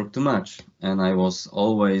because I worked too much and I was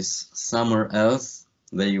always somewhere else.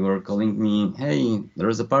 They were calling me, "Hey, there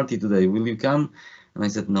is a party today, will you come?" And I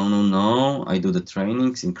said, no, I do the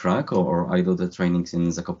trainings in Krakow, or I do the trainings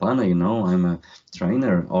in Zakopane, you know, I'm a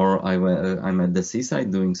trainer, or I'm at the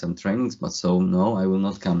seaside doing some trainings, but so no, I will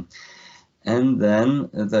not come. And then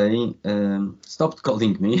they stopped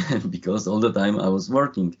calling me because all the time I was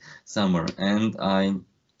working somewhere, and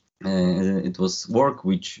it was work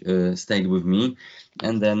which stayed with me,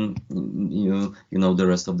 and then you know the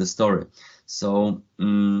rest of the story. So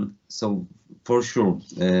so for sure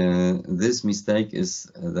this mistake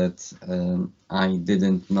is that I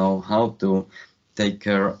didn't know how to take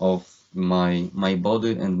care of my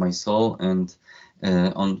body and my soul and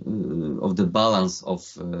of the balance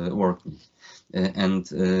of working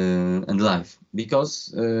and life,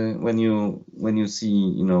 because when you see,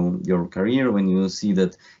 you know, your career, when you see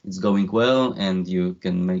that it's going well and you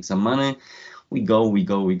can make some money, we go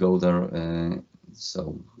there.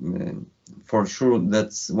 So for sure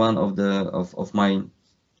that's one of my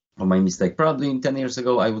mistake. Probably 10 years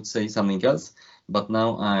ago I would say something else, but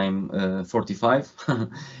now I'm 45.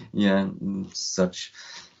 Yeah, such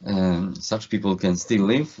people can still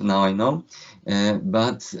live, now I know,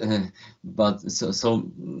 but so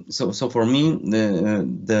for me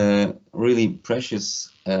the really precious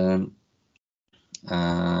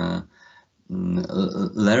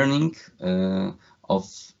learning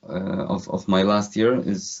of my last year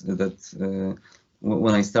is that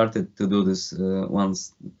when I started to do this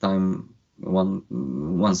once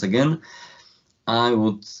again, I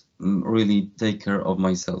would really take care of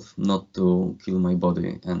myself, not to kill my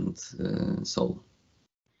body and soul.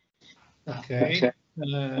 Okay,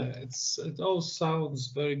 it all sounds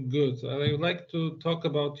very good. I would like to talk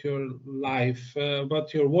about your life,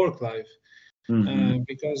 about your work life,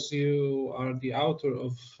 because you are the author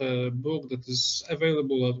of a book that is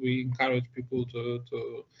available. That we encourage people to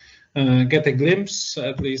get a glimpse,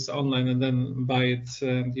 at least online, and then buy it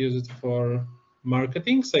and use it for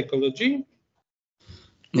marketing psychology.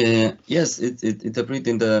 Yes, it appeared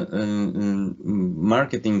in the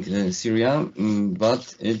marketing Syria,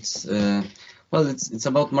 but it's well, it's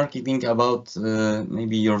about marketing about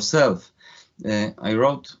maybe yourself. I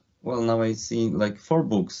wrote, well, now I see like 4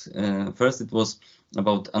 books. First, it was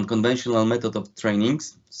about unconventional method of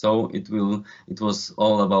trainings, so it was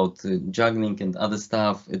all about juggling and other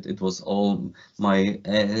stuff. It was all my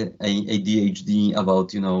ADHD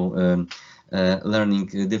about, you know,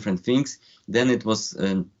 learning different things. Then it was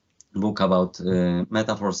book about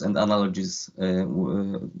metaphors and analogies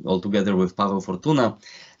all together with Paweł Fortuna.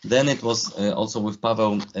 Then it was also with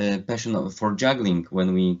Paweł passion for juggling,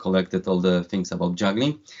 when we collected all the things about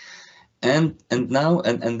juggling. And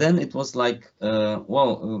then it was like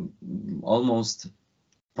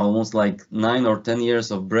almost like 9 or 10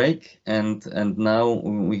 years of break, and now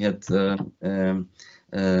we had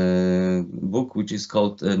a book which is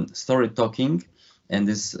called Story Talking, and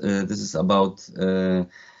this is about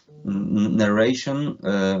narration,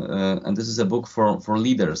 and this is a book for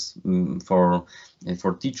leaders, for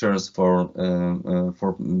teachers, for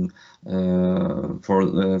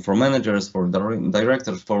managers, for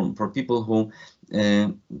directors, for people who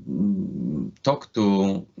talk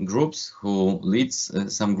to groups, who leads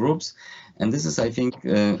some groups. And this is, I think,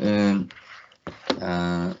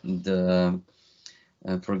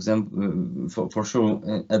 for example, for sure,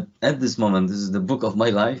 at this moment, this is the book of my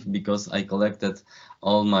life, because I collected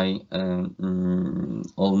all my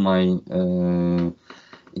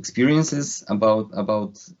experiences about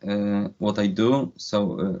what I do.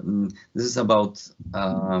 So this is about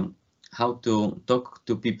how to talk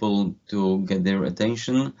to people to get their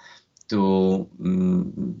attention, to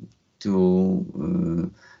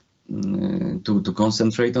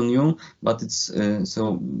concentrate on you, but it's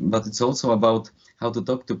also about how to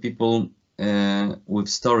talk to people with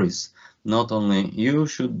stories. Not only you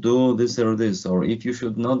should do this or this, or if you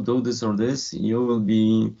should not do this or this, you will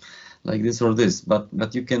be like this or this,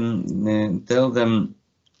 but you can tell them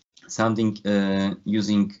something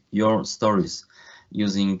using your stories,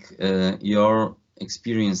 using your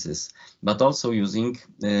experiences, but also using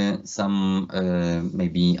some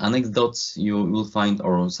maybe anecdotes you will find,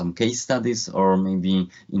 or some case studies, or maybe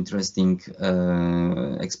interesting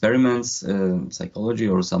experiments, psychology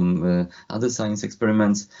or some other science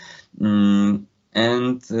experiments. And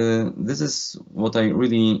this is what I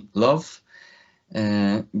really love,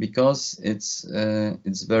 because it's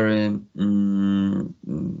very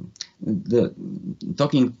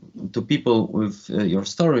talking to people with your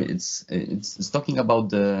story. It's talking about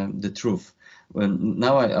the truth. When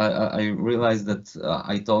now I realize that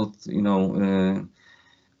I told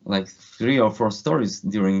like 3 or 4 stories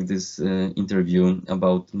during this interview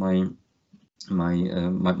about my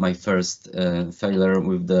first failure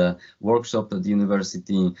with the workshop at the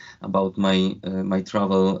university, about my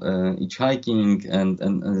travel hitchhiking,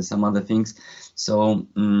 and some other things. So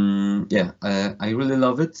yeah, I really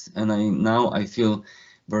love it, and now I feel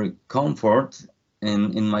very comfort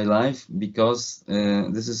in my life, because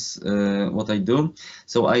this is what I do.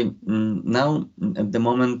 So I now at the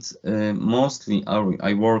moment mostly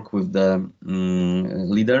I work with the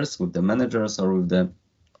leaders, with the managers, or with the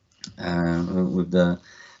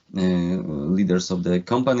leaders of the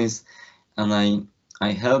companies, and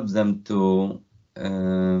I help them to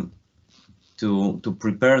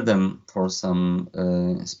prepare them for some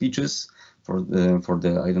speeches for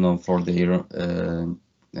the I don't know, for their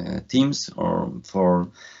teams, or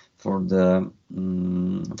for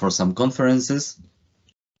some conferences.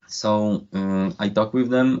 So I talk with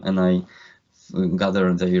them, and I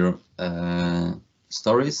gather their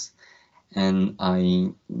stories, and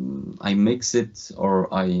I mix it, or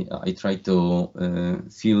I try to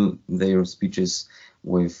fill their speeches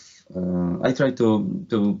with. I try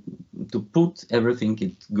to put everything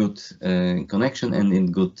in good connection and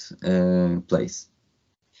in good place.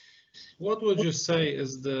 What would you say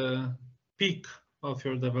is the peak of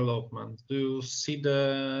your development? Do you see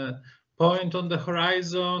the point on the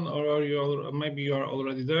horizon, or maybe you are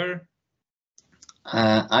already there?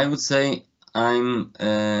 I would say I'm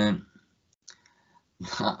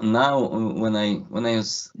now, when I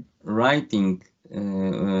was writing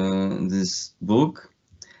this book,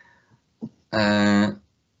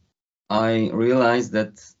 I realized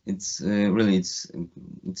that it's really it's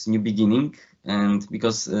new beginning, and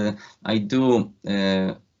because I do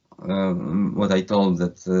what I told,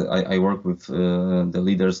 that I work with the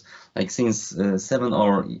leaders like since 7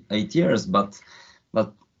 or 8 years, but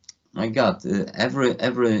my God,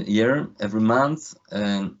 every year, every month,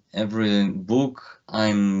 every book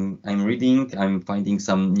I'm reading, I'm finding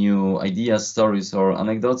some new ideas, stories, or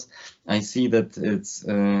anecdotes. I see that it's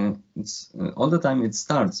all the time it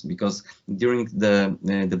starts, because during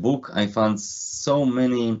the book I found so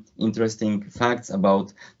many interesting facts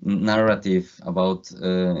about narrative, about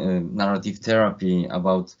narrative therapy,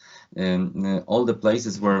 about all the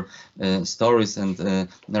places where stories and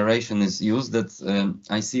narration is used, that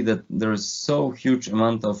I see that there is so huge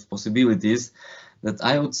amount of possibilities, that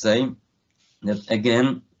I would say that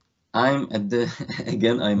again I'm at the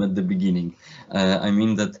beginning. I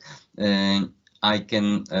mean that I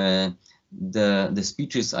can the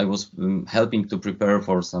speeches I was helping to prepare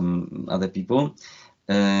for some other people.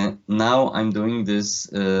 Now I'm doing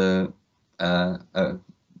this a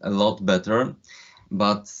lot better,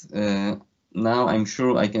 but now I'm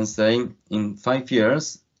sure I can say in 5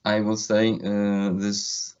 years I will say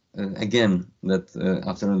this again, that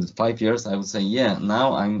after the 5 years I will say, yeah,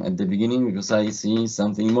 now I'm at the beginning because I see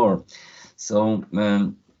something more. So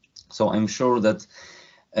so I'm sure that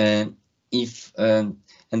if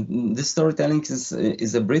and this storytelling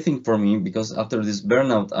is a breathing for me, because after this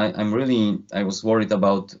burnout I was worried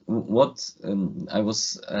about what I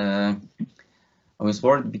was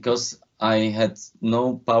worried because I had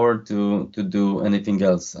no power to do anything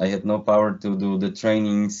else. I had no power to do the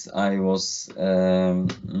trainings. I was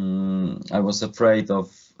afraid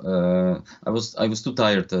of. I was too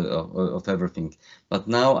tired of everything. But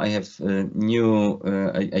now I have a new.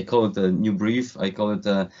 I call it a new brief. I call it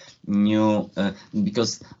a new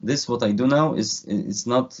because this what I do now is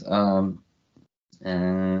not.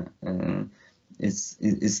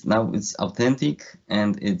 It's now it's authentic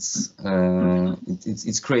and it's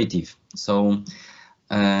creative. So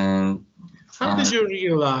how did you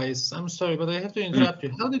realize, I'm sorry, but I have to interrupt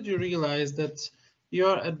you. How did you realize that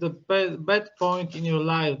you're at the bad point in your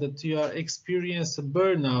life, that you are experiencing a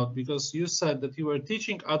burnout? Because you said that you were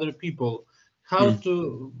teaching other people how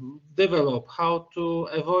to develop, how to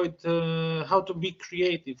avoid, how to be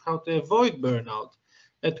creative, how to avoid burnout.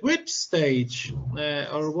 At which stage,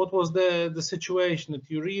 or what was the situation that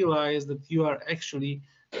you realized that you are actually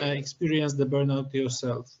experienced the burnout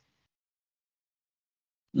yourself?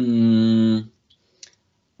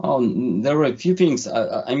 Oh, there were a few things.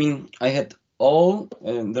 I mean, I had all.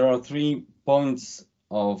 There are 3 points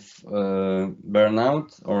of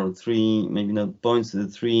burnout, or 3, maybe not points, the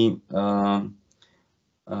 3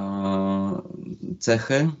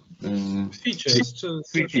 cechy. Features,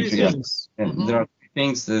 Three three features. things. There are 3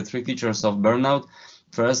 things, the 3 features of burnout.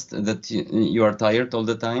 First, that you are tired all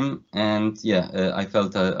the time, and yeah, I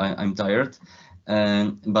felt I'm tired.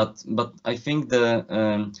 But I think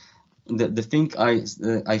the thing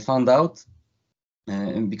I found out,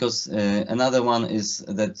 because another one is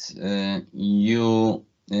that you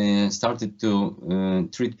started to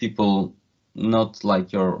treat people not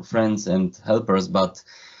like your friends and helpers, but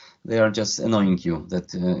they are just annoying you,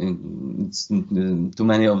 that it's too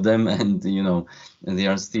many of them, and you know, they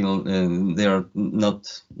are still they are not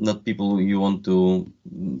people you want to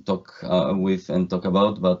talk with and talk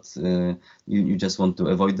about, but you just want to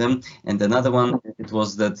avoid them. And another one, it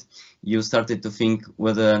was that you started to think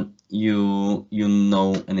whether you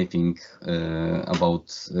know anything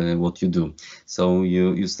about what you do. So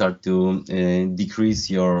you start to decrease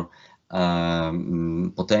your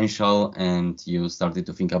potential, and you started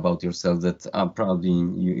to think about yourself that probably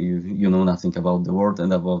you know nothing about the world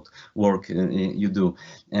and about work you do.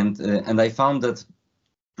 And I found that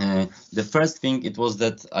the first thing, it was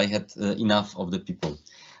that I had enough of the people.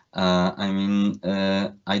 I mean,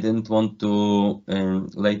 I didn't want to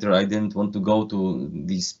later. I didn't want to go to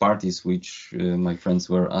these parties which my friends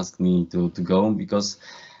were asking me to go, because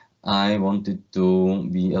I wanted to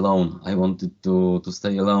be alone. I wanted to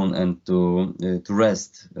stay alone and to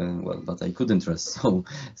rest. Well, but I couldn't rest,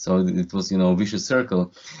 so it was, you know, vicious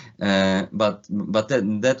circle. But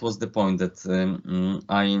that was the point, that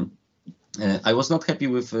I was not happy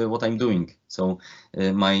with what I'm doing. So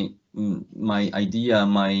my idea,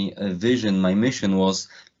 my vision, my mission was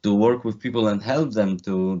to work with people and help them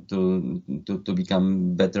to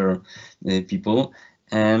become better people.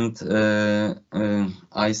 And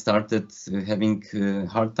I started having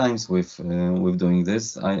hard times with doing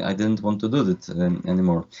this. I didn't want to do it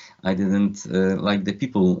anymore. I didn't like the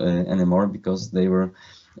people anymore, because they were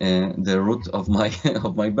the root of my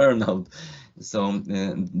of my burnout. So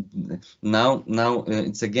now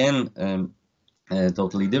it's again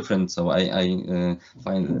totally different. So I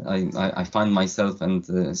find myself,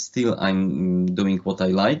 and still I'm doing what I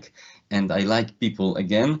like, and I like people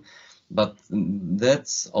again. But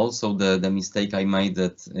that's also the mistake I made,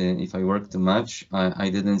 that if I work too much, I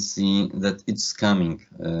didn't see that it's coming,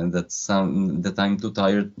 that I'm too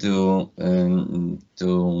tired to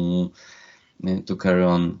carry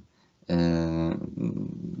on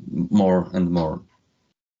more and more.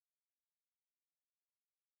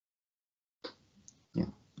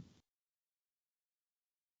 Yeah.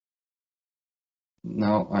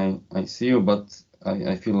 Now I see you, but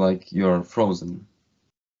I feel like you're frozen.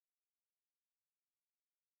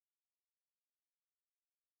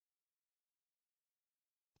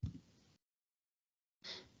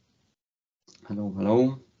 Hello,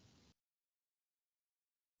 hello.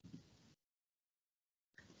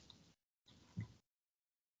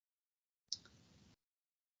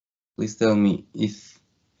 please tell me if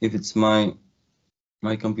it's my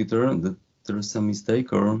computer that there is some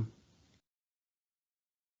mistake or.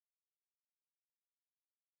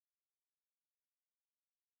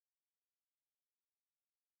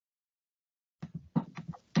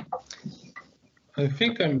 I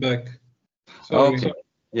think I'm back. Sorry. Okay.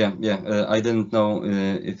 Yeah. I didn't know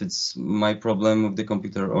if it's my problem with the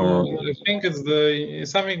computer or. I think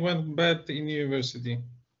it's something went bad in university.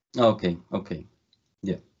 Okay.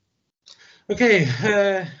 Yeah. Okay.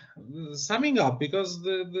 Summing up, because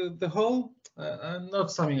the whole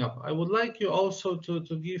not summing up. I would like you also to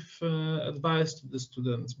give advice to the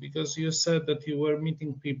students, because you said that you were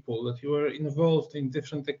meeting people, that you were involved in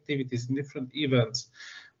different activities, in different events,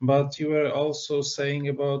 but you were also saying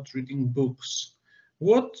about reading books.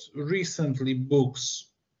 What recently books,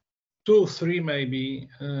 2, 3 maybe,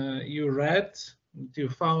 you read that you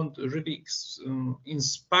found really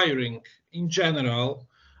inspiring in general,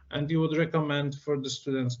 and you would recommend for the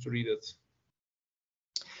students to read it?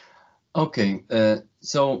 Okay,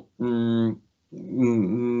 so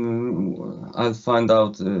I'll find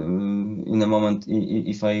out in a moment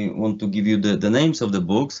if I want to give you the names of the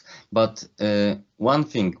books, but one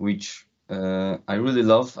thing which I really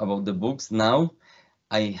love about the books now,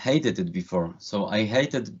 I hated it before. So I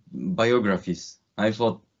hated biographies. I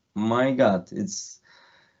thought, my God,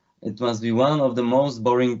 it must be one of the most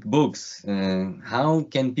boring books. How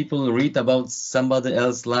can people read about somebody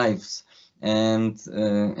else's lives and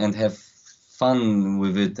have fun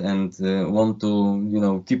with it and want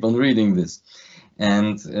to keep on reading this?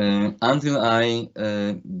 And until I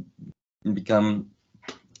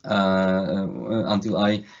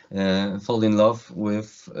fall in love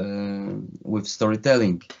with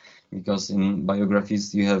storytelling, because in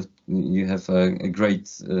biographies you have a great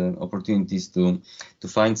opportunities to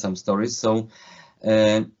find some stories. So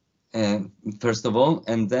first of all,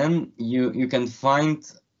 and then you can find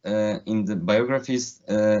in the biographies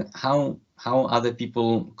how other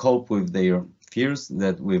people cope with their fears,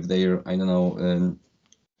 that with their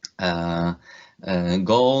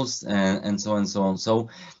goals and so on. So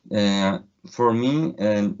for me,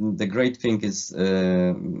 the great thing is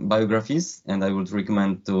biographies, and I would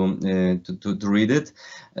recommend to read it.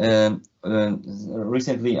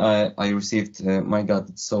 Recently, I received, my God,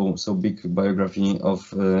 it's so big biography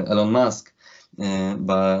of Elon Musk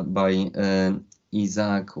by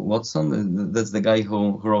Isaac Watson. That's the guy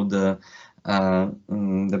who wrote the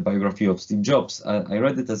biography of Steve Jobs. I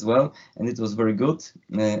read it as well, and it was very good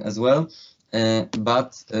as well.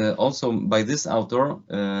 But also by this author,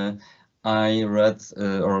 I read,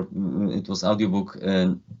 or it was audiobook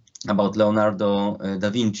about Leonardo da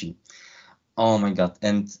Vinci. Oh my God!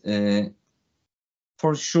 And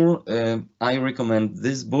for sure, I recommend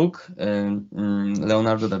this book,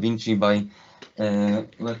 Leonardo da Vinci by.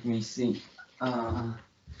 Let me see.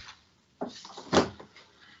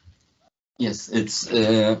 Yes, it's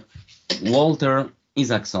Walter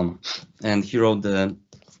Isaacson, and he wrote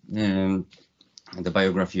the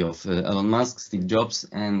biography of Elon Musk, Steve Jobs,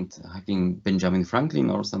 and I think Benjamin Franklin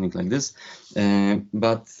or something like this.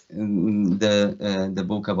 But the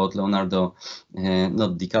book about Leonardo,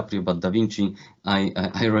 not DiCaprio, but Da Vinci,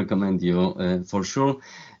 I recommend you for sure.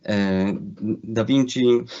 Da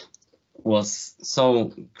Vinci was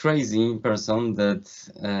so crazy person that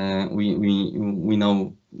we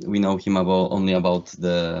know him only about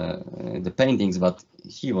the paintings, but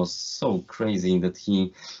he was so crazy that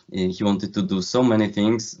he wanted to do so many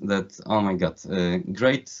things that, oh my God,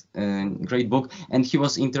 great book. And he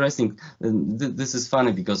was interesting. This is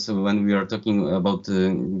funny, because when we are talking about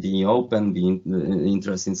being open, being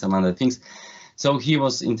interested in some other things, so he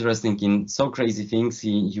was interested in so crazy things.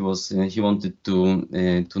 He wanted to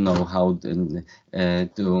know how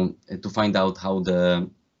to find out how the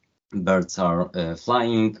birds are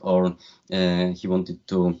flying, or he wanted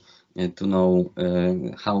to know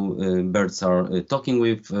how birds are talking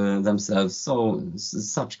with themselves. So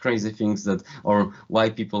such crazy things, that, or why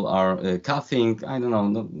people are coughing. I don't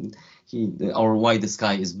know. Or why the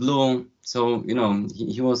sky is blue. So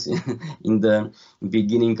he was in the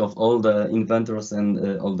beginning of all the inventors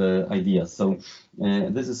and all the ideas. So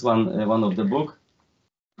this is one of the book.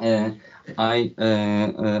 I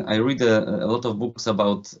read a lot of books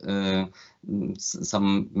about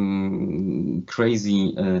some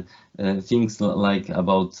crazy things, like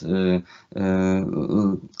about another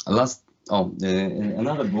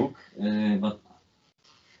book, but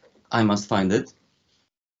I must find it.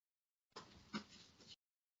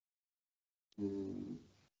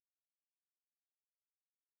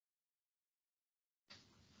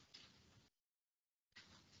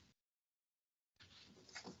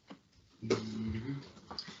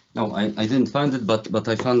 Oh, I didn't find it, but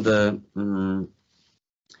I found the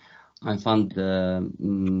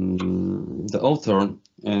the author,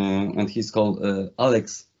 and he's called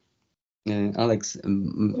Alex Bose,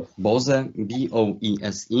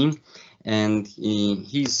 Boese, and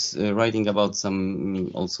he's writing about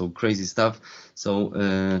some also crazy stuff.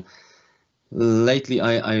 So lately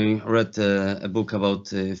I read a book about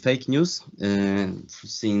fake news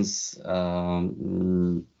since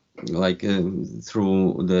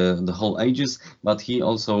through the whole ages, but he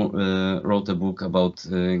also wrote a book about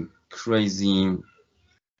crazy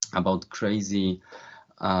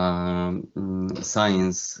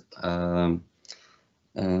science.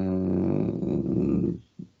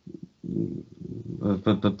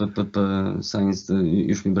 Science,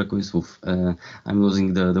 już mi brakuje słów. I'm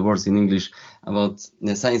losing the words in English, about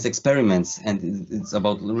the science experiments, and it's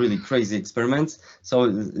about really crazy experiments. So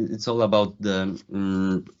it's all about the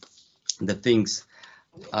things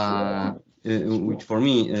which for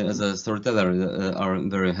me as a storyteller are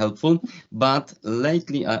very helpful. But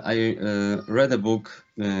lately I read a book,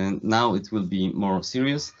 now it will be more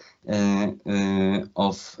serious,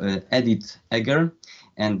 of Edith Eger,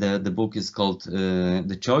 and the book is called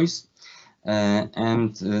The Choice.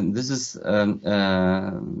 And this is a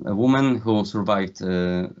woman who survived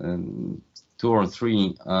 2 or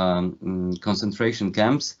 3 concentration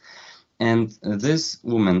camps. And this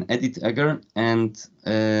woman, Edith Eger, and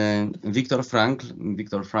Viktor Frankl.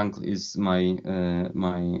 Viktor Frankl is my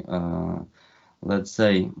let's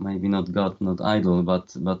say, maybe not God, not idol,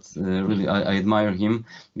 but really I admire him,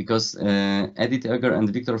 because Edith Eger and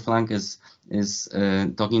Viktor Frankl is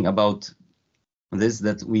talking about this,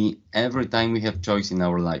 that we every time we have choice in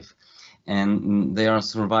our life, and they are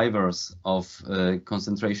survivors of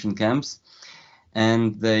concentration camps.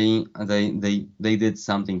 And they did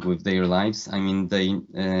something with their lives. I mean, they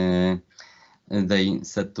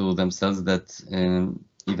said to themselves that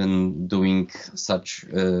even doing such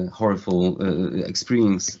horrible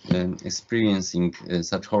experiencing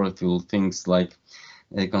such horrible things like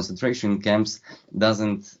concentration camps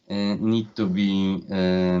doesn't need to be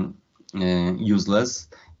useless.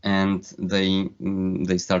 And they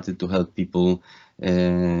started to help people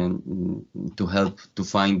to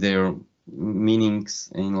find their meanings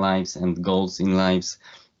in lives and goals in lives,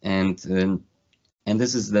 and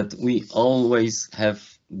this is that we always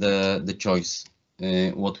have the choice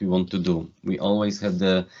what we want to do. We always have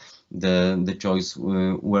the choice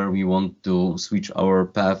where we want to switch our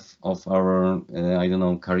path of our I don't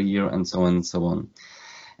know, career, and so on and so on.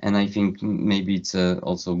 And I think maybe it's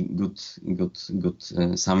also good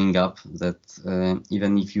summing up that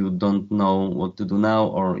even if you don't know what to do now,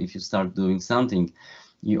 or if you start doing something,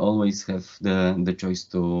 you always have the choice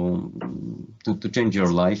to change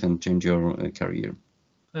your life and change your career.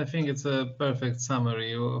 I think it's a perfect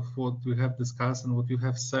summary of what we have discussed and what you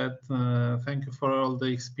have said. Thank you for all the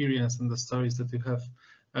experience and the stories that you have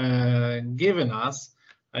given us.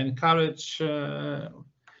 I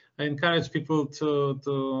encourage people to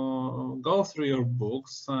go through your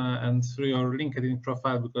books and through your LinkedIn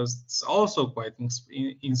profile, because it's also quite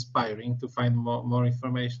inspiring to find more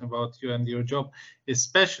information about you and your job.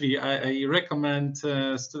 Especially, I recommend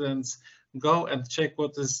students go and check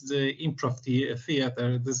what is the improv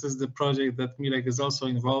theater. This is the project that Mirek is also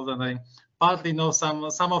involved, and I partly know some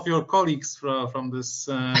of your colleagues from this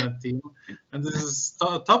team, and this is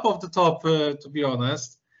top of the top, to be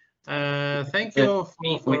honest. Thank you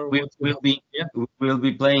we'll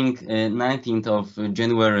be playing 19th of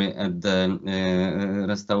January at the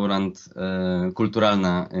restaurant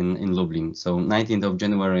Kulturalna in Lublin. So 19th of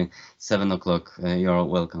January, 7 o'clock. You're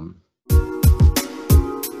welcome.